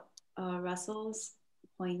about Russell's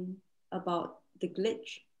point about the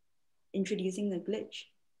glitch, introducing the glitch.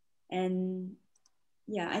 And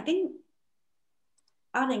yeah, I think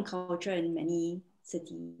art and culture in many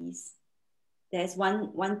cities, there's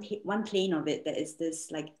one plane of it that is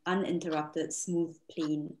this like uninterrupted, smooth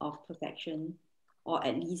plane of perfection, or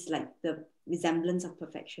at least like the resemblance of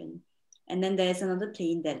perfection. And then there's another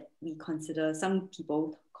plane that we consider, some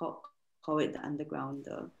people call it the underground,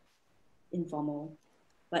 the informal,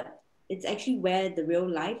 but it's actually where the real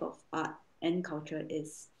life of art and culture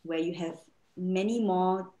is, where you have many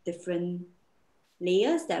more different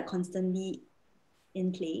layers that are constantly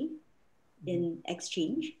in play, in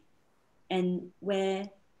exchange, and where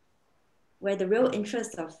the real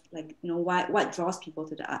interest of what draws people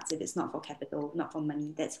to the arts, if it's not for capital, not for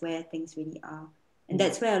money, that's where things really are. And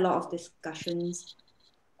that's where a lot of discussions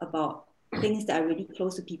about things that are really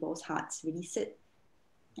close to people's hearts really sit.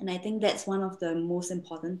 And I think that's one of the most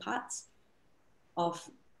important parts of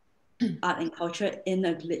art and culture in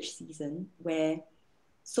a glitch season, where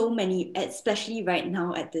so many, especially right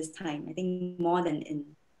now at this time, I think more than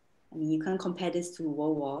you can't compare this to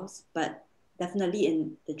world wars, but definitely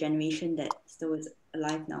in the generation that still is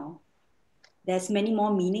alive now, there's many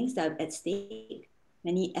more meanings that are at stake,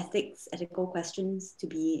 many ethical questions to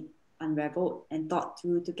be unraveled and thought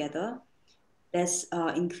through together. There's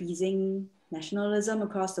increasing nationalism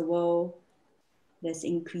across the world. There's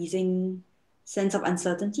increasing sense of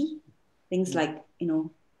uncertainty. Things like,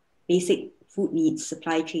 basic food needs,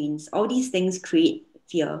 supply chains, all these things create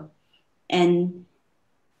fear. And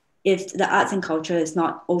if the arts and culture is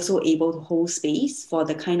not also able to hold space for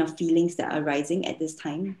the kind of feelings that are rising at this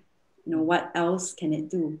time, what else can it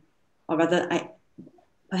do? Or rather,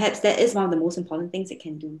 perhaps that is one of the most important things it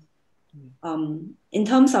can do. In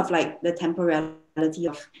terms of like the temporality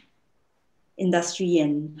of industry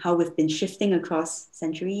and how we've been shifting across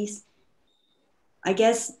centuries, I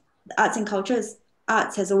guess the arts and cultures,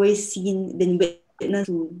 arts has always been witness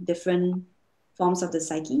to different forms of the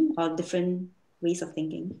psyche or different ways of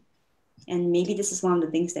thinking. And maybe this is one of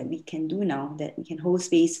the things that we can do now, that we can hold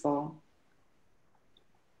space for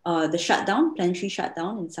the shutdown, planetary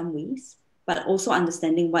shutdown in some ways, but also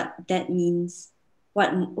understanding what that means,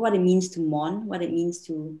 what it means to mourn, what it means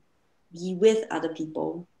to be with other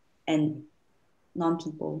people and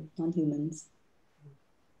non-people, non-humans.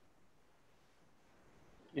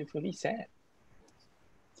 Beautifully said.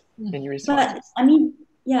 Can you respond?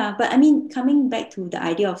 But I mean, coming back to the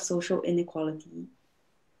idea of social inequality,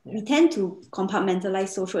 we tend to compartmentalize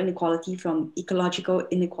social inequality from ecological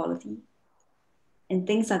inequality. And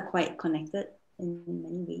things are quite connected in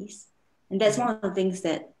many ways. And that's one of the things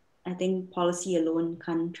that I think policy alone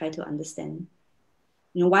can't try to understand.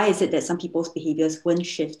 Why is it that some people's behaviors won't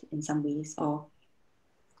shift in some ways? Or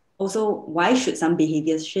also, why should some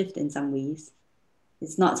behaviors shift in some ways?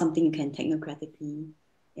 It's not something you can technocratically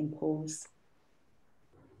impose.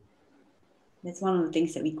 That's one of the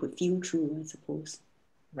things that we could feel through, I suppose.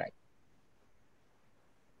 Right.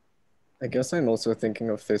 I guess I'm also thinking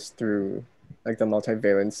of this through like the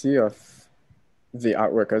multivalency of the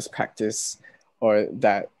art worker's practice, or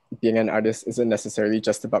that being an artist isn't necessarily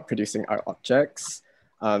just about producing art objects.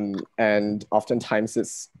 And oftentimes it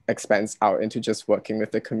expands out into just working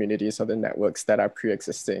with the communities or the networks that are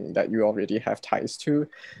pre-existing, that you already have ties to,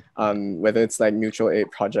 whether it's like mutual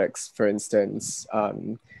aid projects, for instance,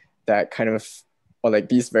 that kind of, or like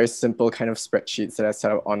these very simple kind of spreadsheets that are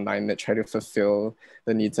set up online that try to fulfill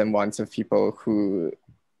the needs and wants of people who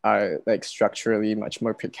are like structurally much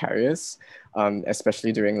more precarious,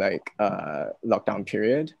 especially during like lockdown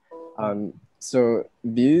period. So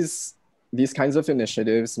these kinds of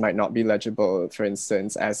initiatives might not be legible, for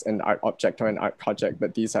instance, as an art object or an art project,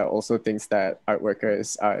 but these are also things that art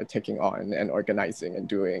workers are taking on and organizing and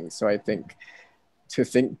doing. So I think to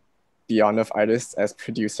think beyond of artists as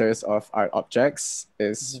producers of art objects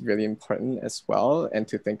is really important as well, and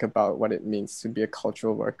to think about what it means to be a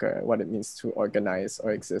cultural worker, what it means to organize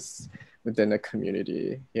or exist within a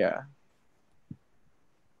community. Yeah.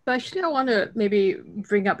 So actually, I want to maybe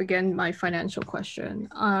bring up again my financial question.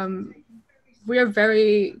 We are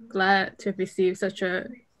very glad to have received such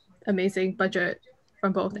an amazing budget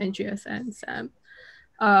from both NGS and SAM.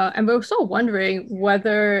 And we're also wondering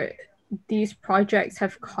whether these projects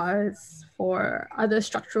have cause for other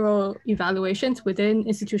structural evaluations within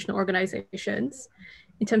institutional organizations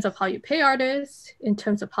in terms of how you pay artists, in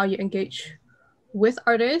terms of how you engage with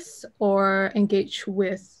artists or engage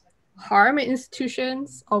with harm in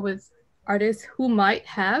institutions or with artists who might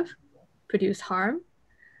have produced harm.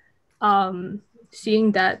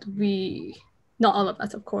 Seeing that not all of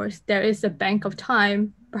us, of course, there is a bank of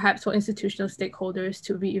time, perhaps for institutional stakeholders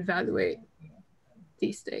to reevaluate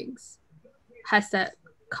these things. Has that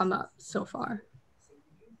come up so far?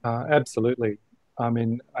 Absolutely. I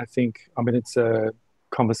mean, it's a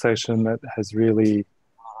conversation that has really,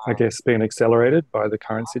 I guess, been accelerated by the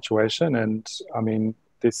current situation. And I mean,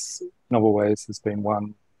 this Novel Ways has been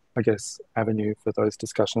one, I guess, avenue for those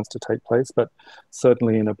discussions to take place, but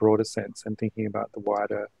certainly in a broader sense, and thinking about the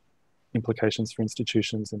wider implications for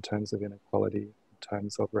institutions in terms of inequality, in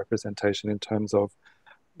terms of representation, in terms of,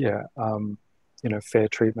 fair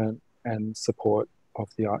treatment and support of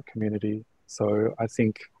the art community. So I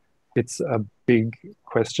think it's a big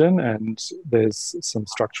question, and there's some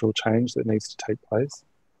structural change that needs to take place,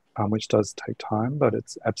 which does take time, but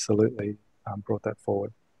it's absolutely brought that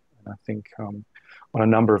forward. And I think on a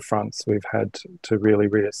number of fronts, we've had to really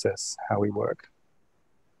reassess how we work.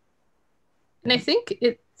 And I think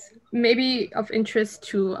it's maybe of interest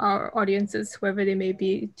to our audiences, whoever they may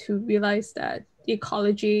be, to realize that the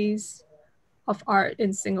ecologies of art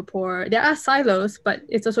in Singapore, there are silos, but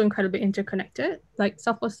it's also incredibly interconnected. Like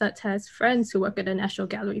Southwest has friends who work at the National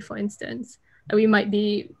Gallery, for instance, and we might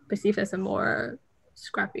be perceived as a more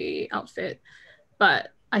scrappy outfit.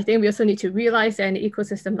 But I think we also need to realize that in an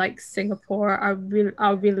ecosystem like Singapore,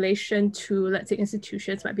 our relation to, let's say,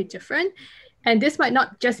 institutions might be different. And this might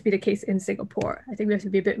not just be the case in Singapore. I think we have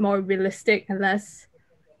to be a bit more realistic and less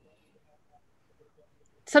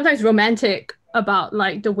sometimes romantic about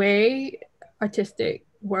like the way artistic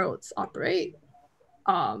worlds operate.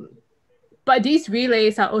 But these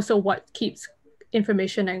relays are also what keeps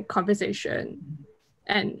information and conversation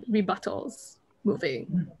and rebuttals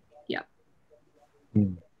moving. Yeah.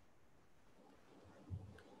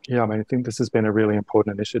 Yeah, I mean, I think this has been a really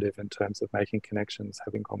important initiative in terms of making connections,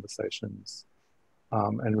 having conversations,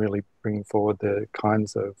 and really bringing forward the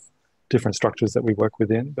kinds of different structures that we work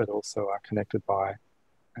within, but also are connected by.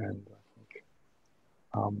 And I think,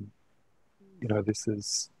 you know, this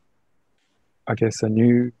is, I guess, a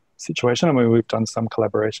new situation. I mean, we've done some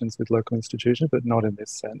collaborations with local institutions, but not in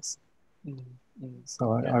this sense.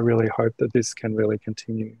 So I really hope that this can really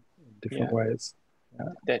continue in different ways.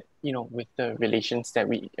 That, you know, with the relationships that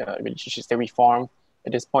we form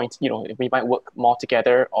at this point, you know, we might work more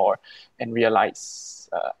together and realize,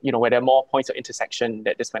 you know, where there are more points of intersection,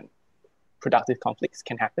 that this when productive conflicts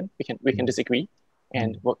can happen. We can disagree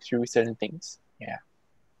and work through certain things. Yeah.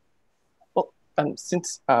 Well,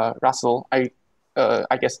 since Russell, I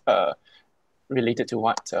guess related to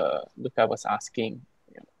what Luca was asking,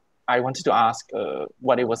 I wanted to ask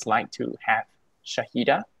what it was like to have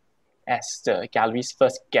Shahida as the gallery's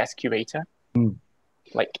first guest curator.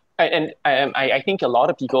 Like, and I think a lot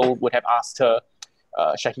of people would have asked her,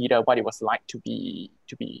 Shahida, what it was like to be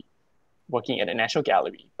working at the National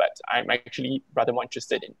Gallery. But I'm actually rather more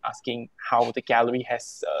interested in asking how the gallery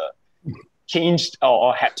has changed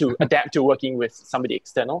or had to adapt to working with somebody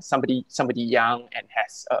external, somebody young, and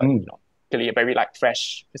has you know, clearly a very like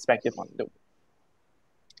fresh perspective on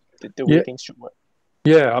the way things should work.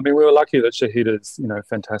 Yeah, I mean, we were lucky that Shahida's, you know, a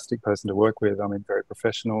fantastic person to work with. I mean, very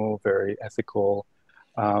professional, very ethical,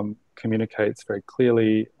 communicates very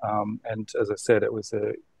clearly, and as I said, it was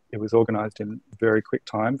organised in very quick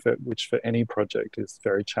time, which for any project is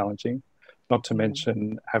very challenging. Not to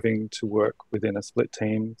mention having to work within a split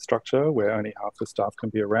team structure where only half the staff can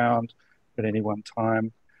be around at any one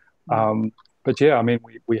time. But yeah, I mean,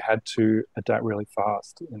 we had to adapt really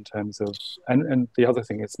fast in terms of, and the other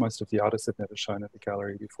thing is most of the artists have never shown at the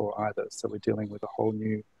gallery before either. So we're dealing with a whole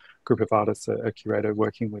new group of artists, a curator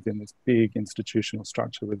working within this big institutional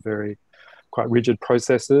structure with quite rigid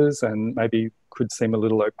processes, and maybe could seem a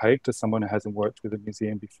little opaque to someone who hasn't worked with a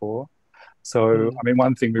museum before. So, I mean,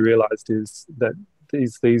 one thing we realized is that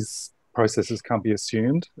these processes can't be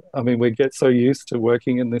assumed. I mean, we get so used to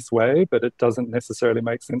working in this way, but it doesn't necessarily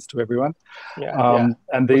make sense to everyone. And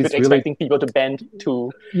these really expecting people to bend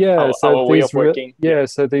to our way of working.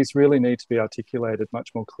 So these really need to be articulated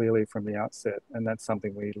much more clearly from the outset, and that's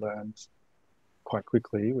something we learned quite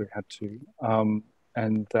quickly. We had to,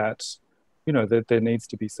 and that, you know, that there needs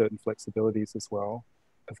to be certain flexibilities as well,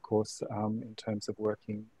 of course, in terms of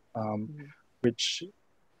working, which,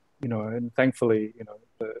 you know, and thankfully, you know,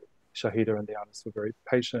 the Shahida and the artists were very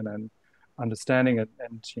patient and understanding,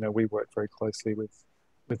 and you know, we worked very closely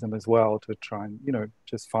with them as well to try and, you know,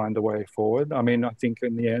 just find a way forward. I mean, I think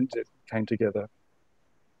in the end it came together,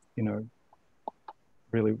 you know,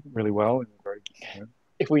 really, really well, and very, you know,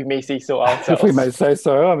 if we may say so ourselves. If we may say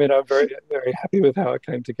so. I mean, I'm very, very happy with how it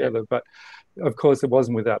came together, but of course it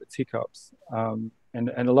wasn't without its hiccups. And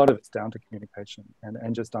a lot of it's down to communication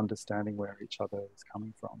and just understanding where each other is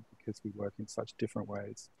coming from, because we work in such different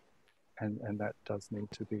ways. And that does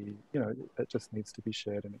need to be, you know, that just needs to be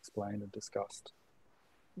shared and explained and discussed.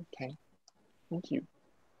 Okay, thank you.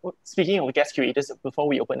 Well, speaking of guest curators, before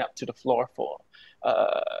we open up to the floor for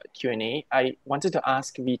Q&A, I wanted to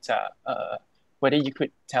ask Rita whether you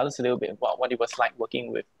could tell us a little bit about what it was like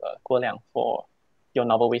working with Guo Liang for your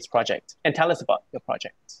Novel Ways project, and tell us about your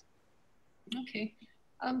project. Okay,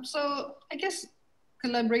 so I guess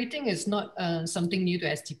collaborating is not something new to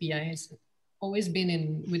STPI. It's always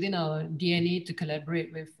been within our DNA to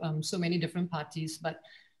collaborate with so many different parties, but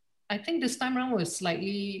I think this time around was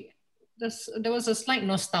there was a slight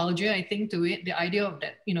nostalgia, I think, to it. The idea of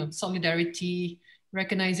that, you know, solidarity,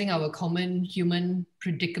 recognizing our common human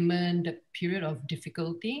predicament, the period of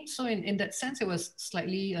difficulty. So in that sense, it was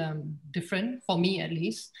slightly different for me, at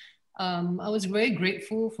least. I was very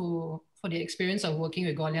grateful for the experience of working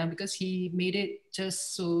with Guo Liang, because he made it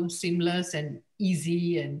just so seamless and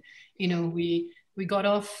easy, and you know, we got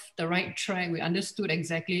off the right track. We understood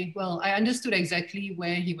exactly, I understood exactly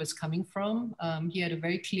where he was coming from. He had a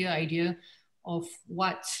very clear idea of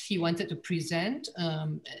what he wanted to present,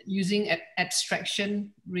 using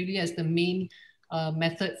abstraction really as the main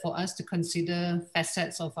method for us to consider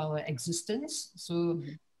facets of our existence. So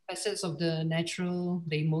facets of the natural,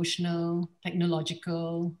 the emotional,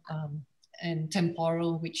 technological, and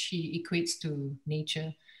temporal, which he equates to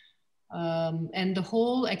nature. And the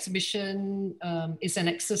whole exhibition is an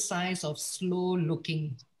exercise of slow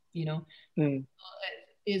looking, you know.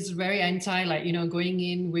 It's very anti, like, you know, going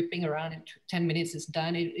in, whipping around in 10 minutes is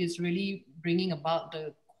done. It is really bringing about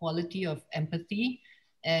the quality of empathy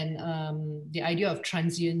and the idea of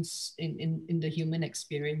transience in the human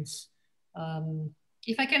experience.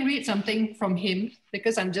 If I can read something from him,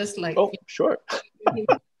 because I'm just like... Oh, sure.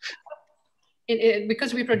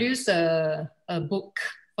 Because we produced a book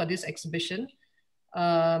for this exhibition,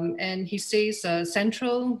 and he says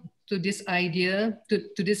central to this idea,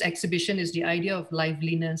 to this exhibition, is the idea of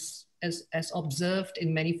liveliness as observed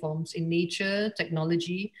in many forms, in nature,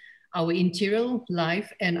 technology, our interior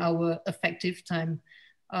life, and our affective time.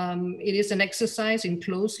 It is an exercise in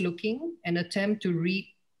close looking, an attempt to read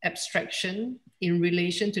abstraction in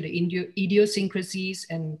relation to the idiosyncrasies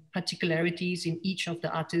and particularities in each of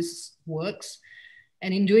the artist's works.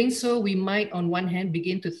 And in doing so, we might on one hand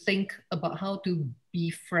begin to think about how to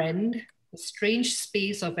befriend a strange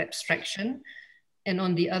space of abstraction, and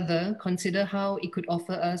on the other, consider how it could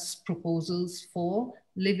offer us proposals for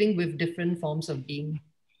living with different forms of being.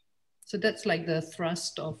 So that's like the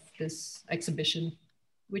thrust of this exhibition,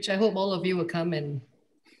 which I hope all of you will come and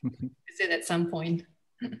visit at some point.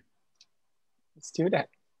 Let's do that.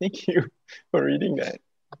 Thank you for reading that.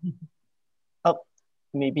 Oh,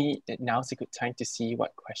 maybe now's a good time to see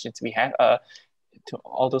what questions we have. To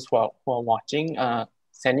all those who are watching,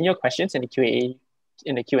 send in your questions in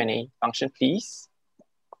the Q&A function, please.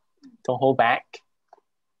 Don't hold back.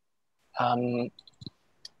 A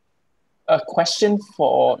question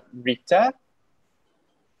for Rita.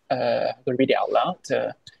 I'm going to read it out loud.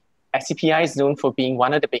 SCPI is known for being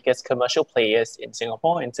one of the biggest commercial players in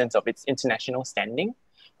Singapore in terms of its international standing,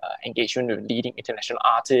 engagement with leading international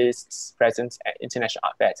artists, presence at international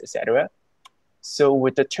art fairs, etc. So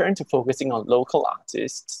with the turn to focusing on local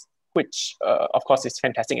artists, which of course is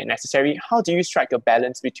fantastic and necessary, how do you strike a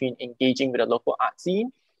balance between engaging with the local art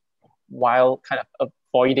scene while kind of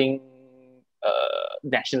avoiding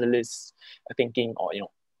nationalist thinking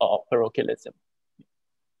or parochialism?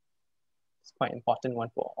 Quite important one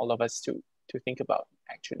for all of us to think about,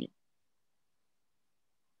 actually.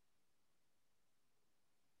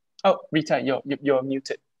 Oh, Rita, you're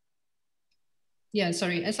muted. Yeah,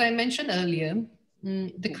 sorry. As I mentioned earlier,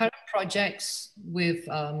 the current projects with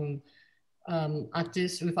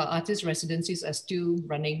artists, with our artist residencies are still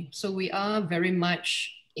running. So we are very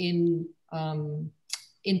much in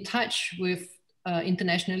touch with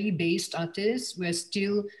internationally based artists. We're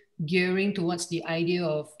still gearing towards the idea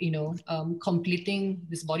of, completing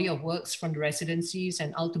this body of works from the residencies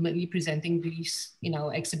and ultimately presenting these in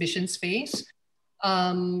our exhibition space.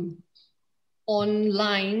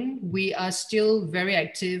 Online, we are still very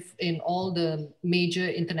active in all the major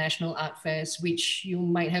international art fairs, which you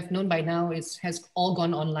might have known by now has all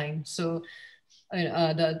gone online. So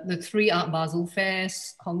the 3 Art Basel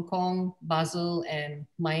fairs, Hong Kong, Basel, and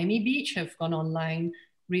Miami Beach have gone online.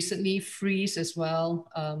 Recently, Freeze as well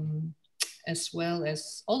as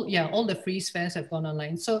all the Freeze fairs have gone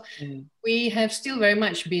online. So we have still very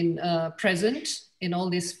much been present in all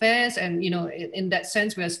these fairs, and in that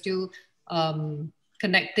sense, we are still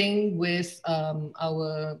connecting with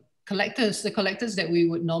our collectors, the collectors that we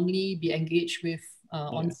would normally be engaged with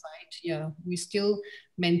on site. Yeah, we still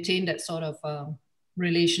maintain that sort of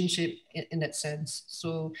relationship in that sense.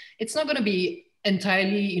 So it's not going to be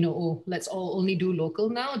entirely, let's all only do local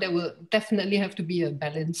now. There will definitely have to be a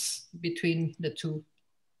balance between the two.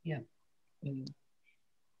 Yeah.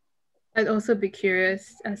 I'd also be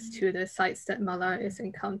curious as to the sites that Mala is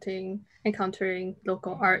encountering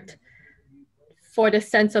local art, for the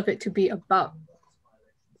sense of it to be about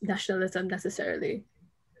nationalism necessarily,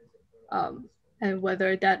 and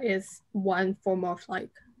whether that is one form of like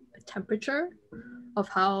a temperature of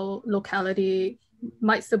how locality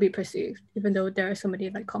might still be perceived, even though there are so many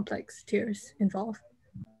like complex tiers involved.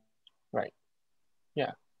 Right.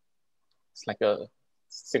 Yeah. It's like a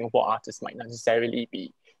Singapore artist might not necessarily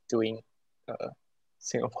be doing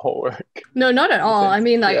Singapore work. No, not at all. I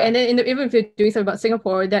mean, like, and then even if you're doing something about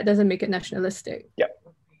Singapore, that doesn't make it nationalistic. Yep.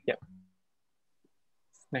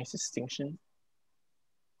 Nice distinction.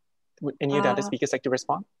 Would any of the other speakers like to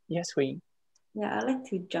respond? Yes, Hui. Yeah, I'd like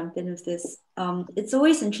to jump in with this. It's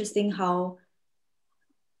always interesting how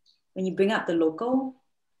when you bring up the local,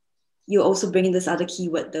 you also bring in this other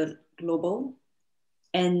keyword, the global.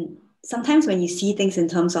 And sometimes when you see things in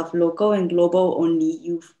terms of local and global only,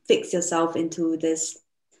 you fix yourself into this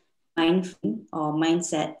mind frame or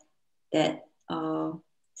mindset that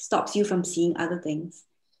stops you from seeing other things.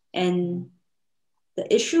 And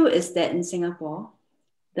the issue is that in Singapore,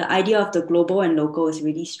 the idea of the global and local is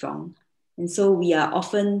really strong. And so we are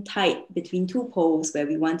often tied between 2 poles where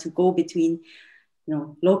we want to go between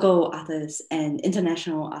local artists and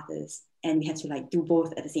international artists, and we have to like do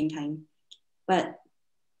both at the same time. But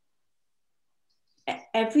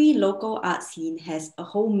every local art scene has a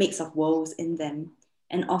whole mix of worlds in them.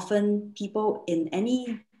 And often people in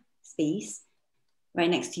any space right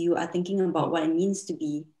next to you are thinking about what it means to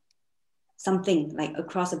be something, like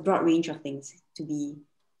across a broad range of things, to be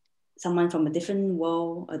someone from a different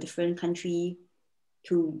world, a different country,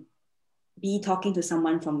 to be talking to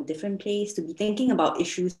someone from a different place, to be thinking about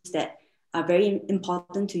issues that are very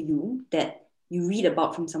important to you that you read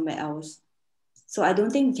about from somewhere else. So I don't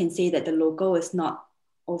think we can say that the local is not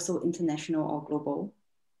also international or global.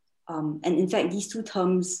 And in fact, these two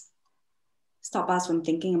terms stop us from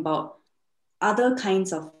thinking about other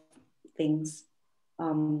kinds of things,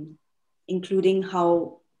 including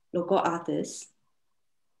how local artists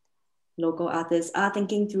are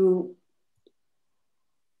thinking through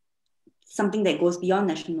something that goes beyond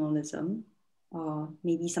nationalism, or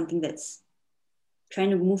maybe something that's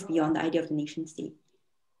trying to move beyond the idea of the nation state.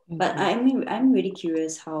 But I'm really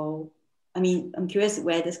curious I'm curious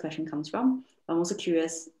where this question comes from. I'm also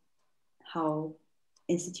curious how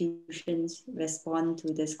institutions respond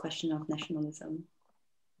to this question of nationalism.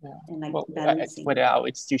 Yeah. And like balancing. Whether our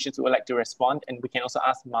institutions would like to respond, and we can also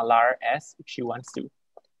ask Malar S if she wants to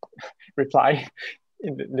reply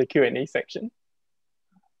in the Q&A section.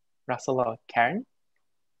 Russell or Karen?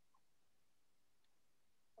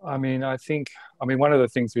 I mean, one of the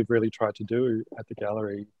things we've really tried to do at the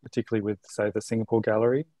gallery, particularly with, say, the Singapore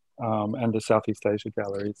Gallery and the Southeast Asia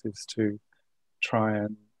galleries, is to try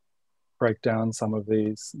and break down some of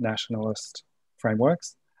these nationalist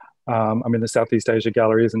frameworks. The Southeast Asia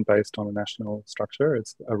Gallery isn't based on a national structure,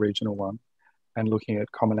 it's a regional one, and looking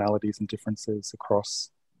at commonalities and differences across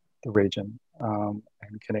the region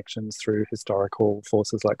and connections through historical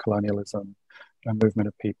forces like colonialism, movement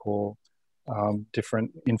of people,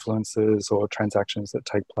 different influences or transactions that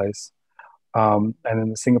take place. And in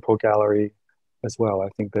the Singapore Gallery as well, I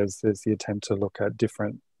think there's the attempt to look at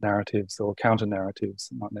different narratives or counter narratives,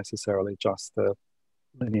 not necessarily just the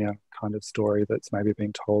linear kind of story that's maybe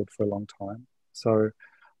been told for a long time. So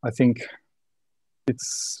I think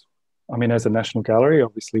as a national gallery,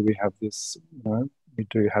 obviously we have this, we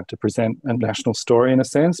do have to present a national story in a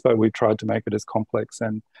sense, but we've tried to make it as complex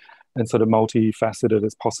and sort of multifaceted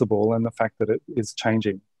as possible. And the fact that it is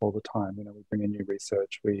changing all the time, we bring in new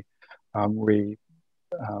research, we're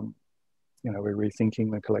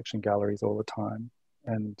rethinking the collection galleries all the time.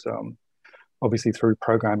 And obviously through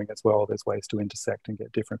programming as well, there's ways to intersect and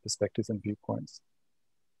get different perspectives and viewpoints.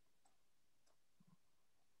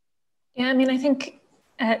 Yeah, I think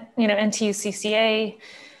at, NTU-CCA,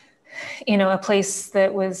 a place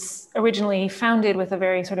that was originally founded with a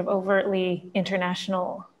very sort of overtly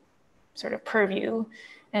international sort of purview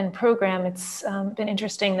and program, it's been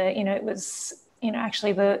interesting that, it was,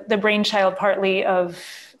 actually the brainchild partly of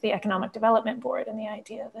the Economic Development Board, and the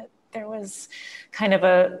idea that there was kind of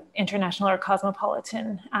a international or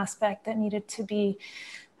cosmopolitan aspect that needed to be,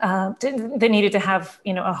 that needed to have,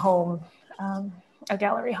 a home, a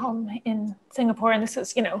gallery home in Singapore. And this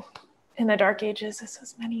was, in the dark ages, this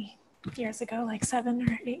was many years ago, like 7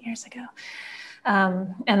 or 8 years ago.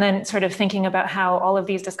 And then sort of thinking about how all of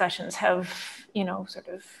these discussions have, sort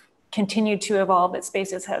of continued to evolve, that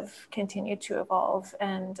spaces have continued to evolve.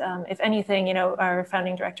 And if anything, our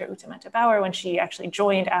founding director, Ute Mette-Bauer, when she actually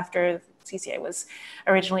joined after CCA was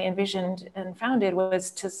originally envisioned and founded,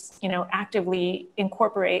 was to, actively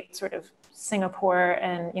incorporate sort of Singapore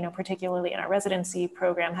and, particularly in our residency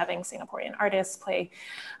program, having Singaporean artists play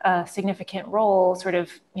a significant role, sort of,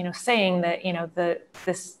 saying that,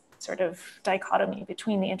 this sort of dichotomy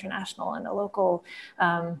between the international and the local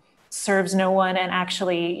serves no one, and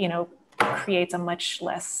actually, creates a much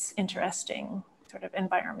less interesting sort of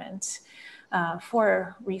environment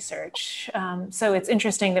for research. So it's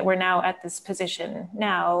interesting that we're now at this position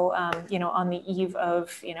now, on the eve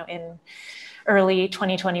of, in early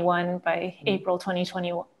 2021, by April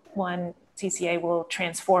 2021, CCA will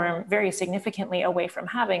transform very significantly away from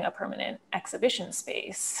having a permanent exhibition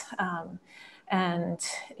space. And,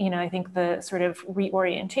 I think the sort of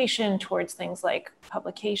reorientation towards things like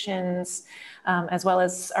publications, as well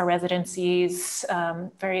as our residencies,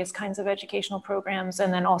 various kinds of educational programs,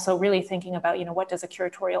 and then also really thinking about, what does a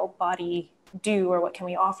curatorial body do, or what can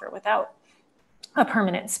we offer without a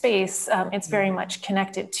permanent space? It's very much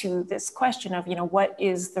connected to this question of, what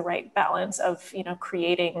is the right balance of,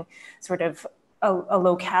 creating sort of a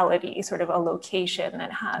locality, sort of a location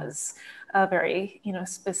that has a very,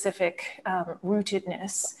 specific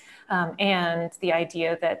rootedness, and the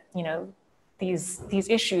idea that, these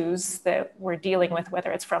issues that we're dealing with,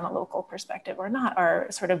 whether it's from a local perspective or not, are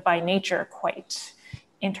sort of by nature quite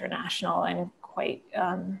international and quite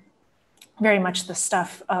very much the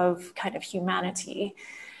stuff of kind of humanity,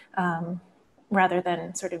 rather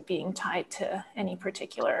than sort of being tied to any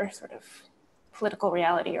particular sort of political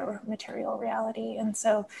reality or material reality. And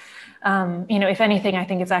so, if anything, I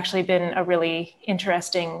think it's actually been a really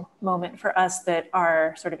interesting moment for us that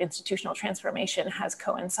our sort of institutional transformation has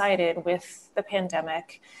coincided with the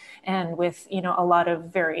pandemic and with, a lot of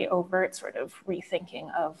very overt sort of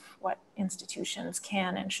rethinking of what institutions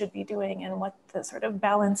can and should be doing and what the sort of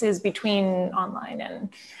balance is between online and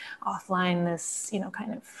offline, this,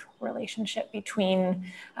 kind of relationship between,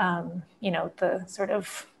 the sort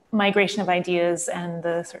of migration of ideas and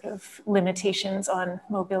the sort of limitations on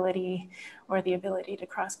mobility or the ability to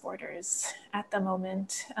cross borders at the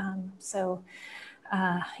moment.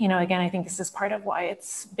 Again, I think this is part of why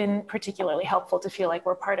it's been particularly helpful to feel like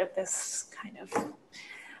we're part of this kind of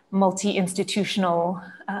multi-institutional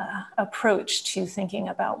approach to thinking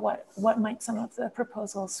about what might some of the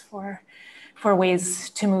proposals for ways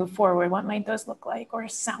to move forward, what might those look like or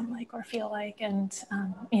sound like or feel like. And,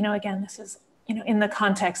 again, this is, in the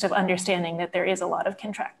context of understanding that there is a lot of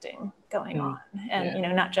contracting going on. And,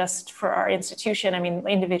 not just for our institution. I mean,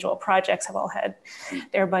 individual projects have all had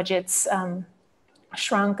their budgets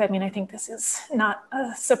shrunk. I mean, I think this is not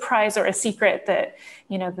a surprise or a secret that,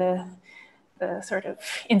 the sort of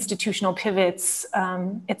institutional pivots,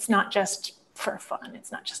 it's not just for fun.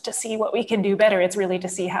 It's not just to see what we can do better. It's really to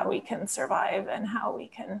see how we can survive and how we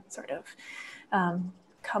can sort of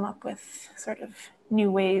come up with sort of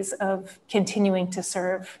new ways of continuing to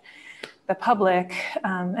serve the public.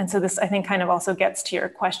 And so this, I think, kind of also gets to your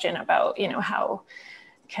question about, how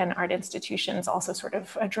can art institutions also sort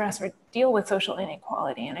of address or deal with social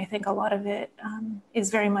inequality? And I think a lot of it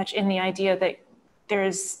is very much in the idea that there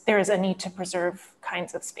is a need to preserve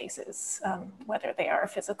kinds of spaces, whether they are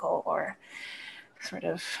physical or sort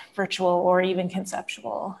of virtual or even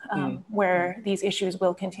conceptual, where these issues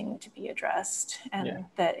will continue to be addressed, and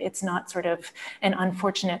that it's not sort of an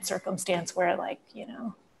unfortunate circumstance where, like,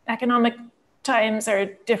 economic times are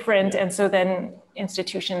different, and so then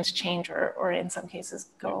institutions change or in some cases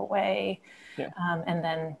go away. And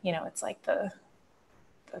then, it's like the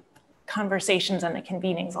conversations and the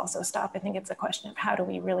convenings also stop. I think it's a question of how do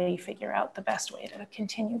we really figure out the best way to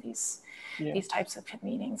continue these types of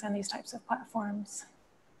meetings and these types of platforms.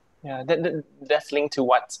 Yeah, that's linked to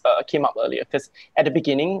what came up earlier, because at the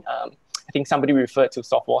beginning, I think somebody referred to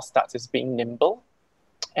software starts as being nimble,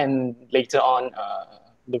 and later on,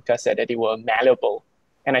 Luca said that they were malleable.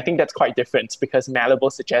 And I think that's quite different, because malleable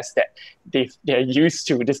suggests that they're used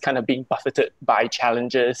to this kind of being buffeted by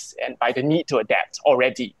challenges and by the need to adapt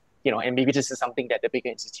already, and maybe this is something that the bigger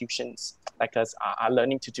institutions like us are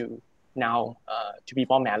learning to do now, to be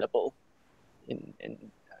more malleable in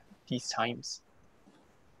these times.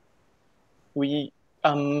 I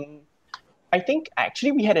think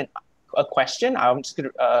actually we had a question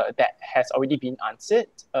that has already been answered,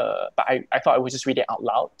 but I thought I would just read it out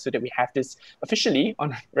loud so that we have this officially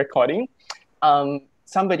on recording.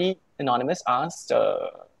 Somebody anonymous asked,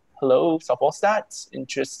 hello, Softball Stats,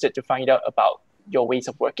 interested to find out about your ways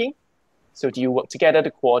of working. So do you work together to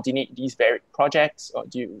coordinate these varied projects, or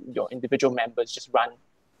do your individual members just run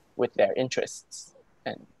with their interests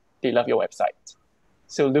and they love your website?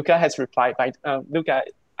 So Luca has replied by, Luca,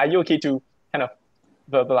 are you okay to kind of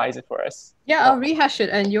verbalize it for us? Yeah, I'll rehash it,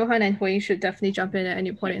 and Johan and Hui should definitely jump in at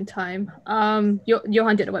any point in time.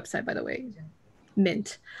 Johan did a website, by the way,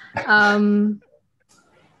 mint.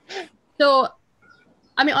 So,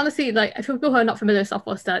 I mean, honestly, like, for people who are not familiar with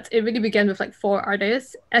Softball Stats, it really began with like 4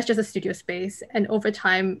 artists as just a studio space, and over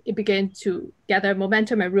time it began to gather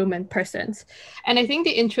momentum and room and persons. And I think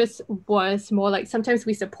the interest was more like sometimes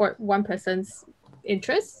we support one person's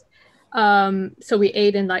interests. So we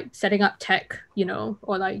aid in like setting up tech,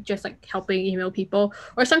 or like just like helping email people,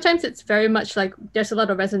 or sometimes it's very much like there's a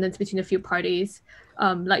lot of resonance between a few parties.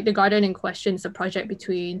 Like the garden in question is a project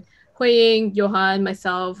between Huiying, Johan,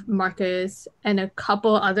 myself, Marcus, and a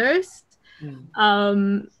couple others.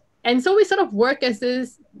 And so we sort of work as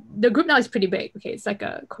the group now is pretty big. Okay, it's like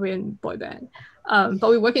a Korean boy band. But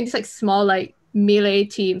we work in these like small like melee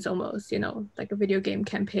teams almost, like a video game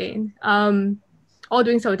campaign. All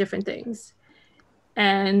doing so different things.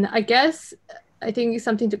 And I guess I think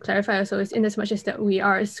something to clarify also is, in as much as that we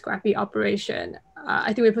are a scrappy operation,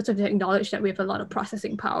 I think we put to acknowledge that we have a lot of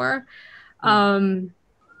processing power, and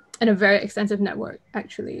a very extensive network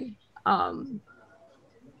actually. And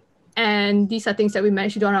these are things that we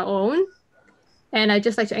manage to do on our own. And I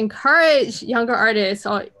just like to encourage younger artists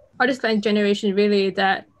or artists of generation really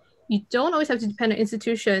that you don't always have to depend on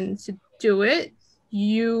institutions to do it.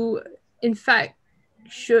 You, in fact,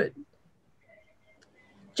 should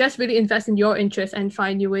just really invest in your interests and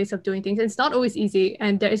find new ways of doing things. It's not always easy,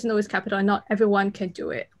 and there isn't always capital, and not everyone can do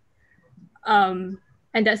it. And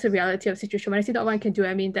that's the reality of the situation. When I say not everyone can do it,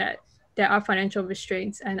 I mean that there are financial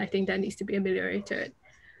restraints, and I think that needs to be ameliorated.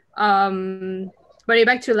 But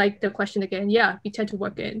back to like the question again, yeah, we tend to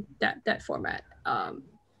work in that format.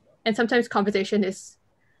 And sometimes conversation is,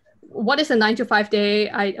 what is a 9-to-5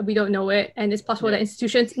 day? We don't know it. And it's possible that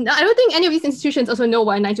institutions, I don't think any of these institutions also know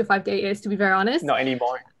what a 9-to-5 day is, to be very honest. Not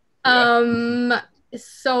anymore.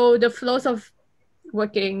 So the flows of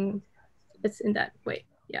working, it's in that way.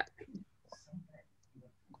 Yeah.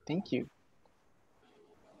 Thank you.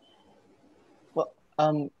 Well,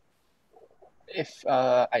 if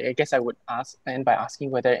I guess I would end by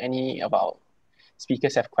asking whether any of our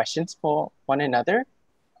speakers have questions for one another.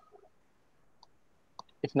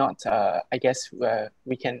 If not, I guess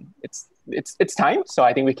we can. It's time, so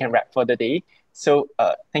I think we can wrap for the day. So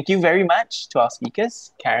thank you very much to our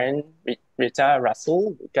speakers, Karen, Rita,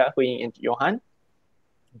 Russell, Luca, Hui, and Johan.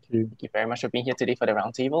 Thank you. Thank you very much for being here today for the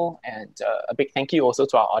roundtable, and a big thank you also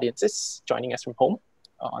to our audiences joining us from home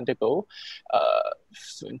on the go.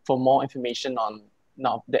 So for more information on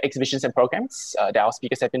the exhibitions and programs that our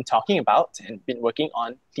speakers have been talking about and been working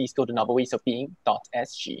on, please go to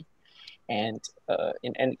novelwaysofbeing.sg. And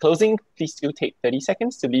in closing, please do take 30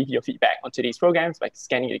 seconds to leave your feedback on today's programs by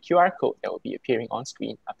scanning the QR code that will be appearing on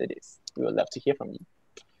screen after this. We would love to hear from you.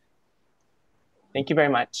 Thank you very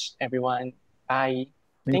much, everyone. Bye.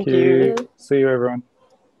 Thank you. See you, everyone.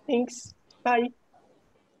 Thanks. Bye.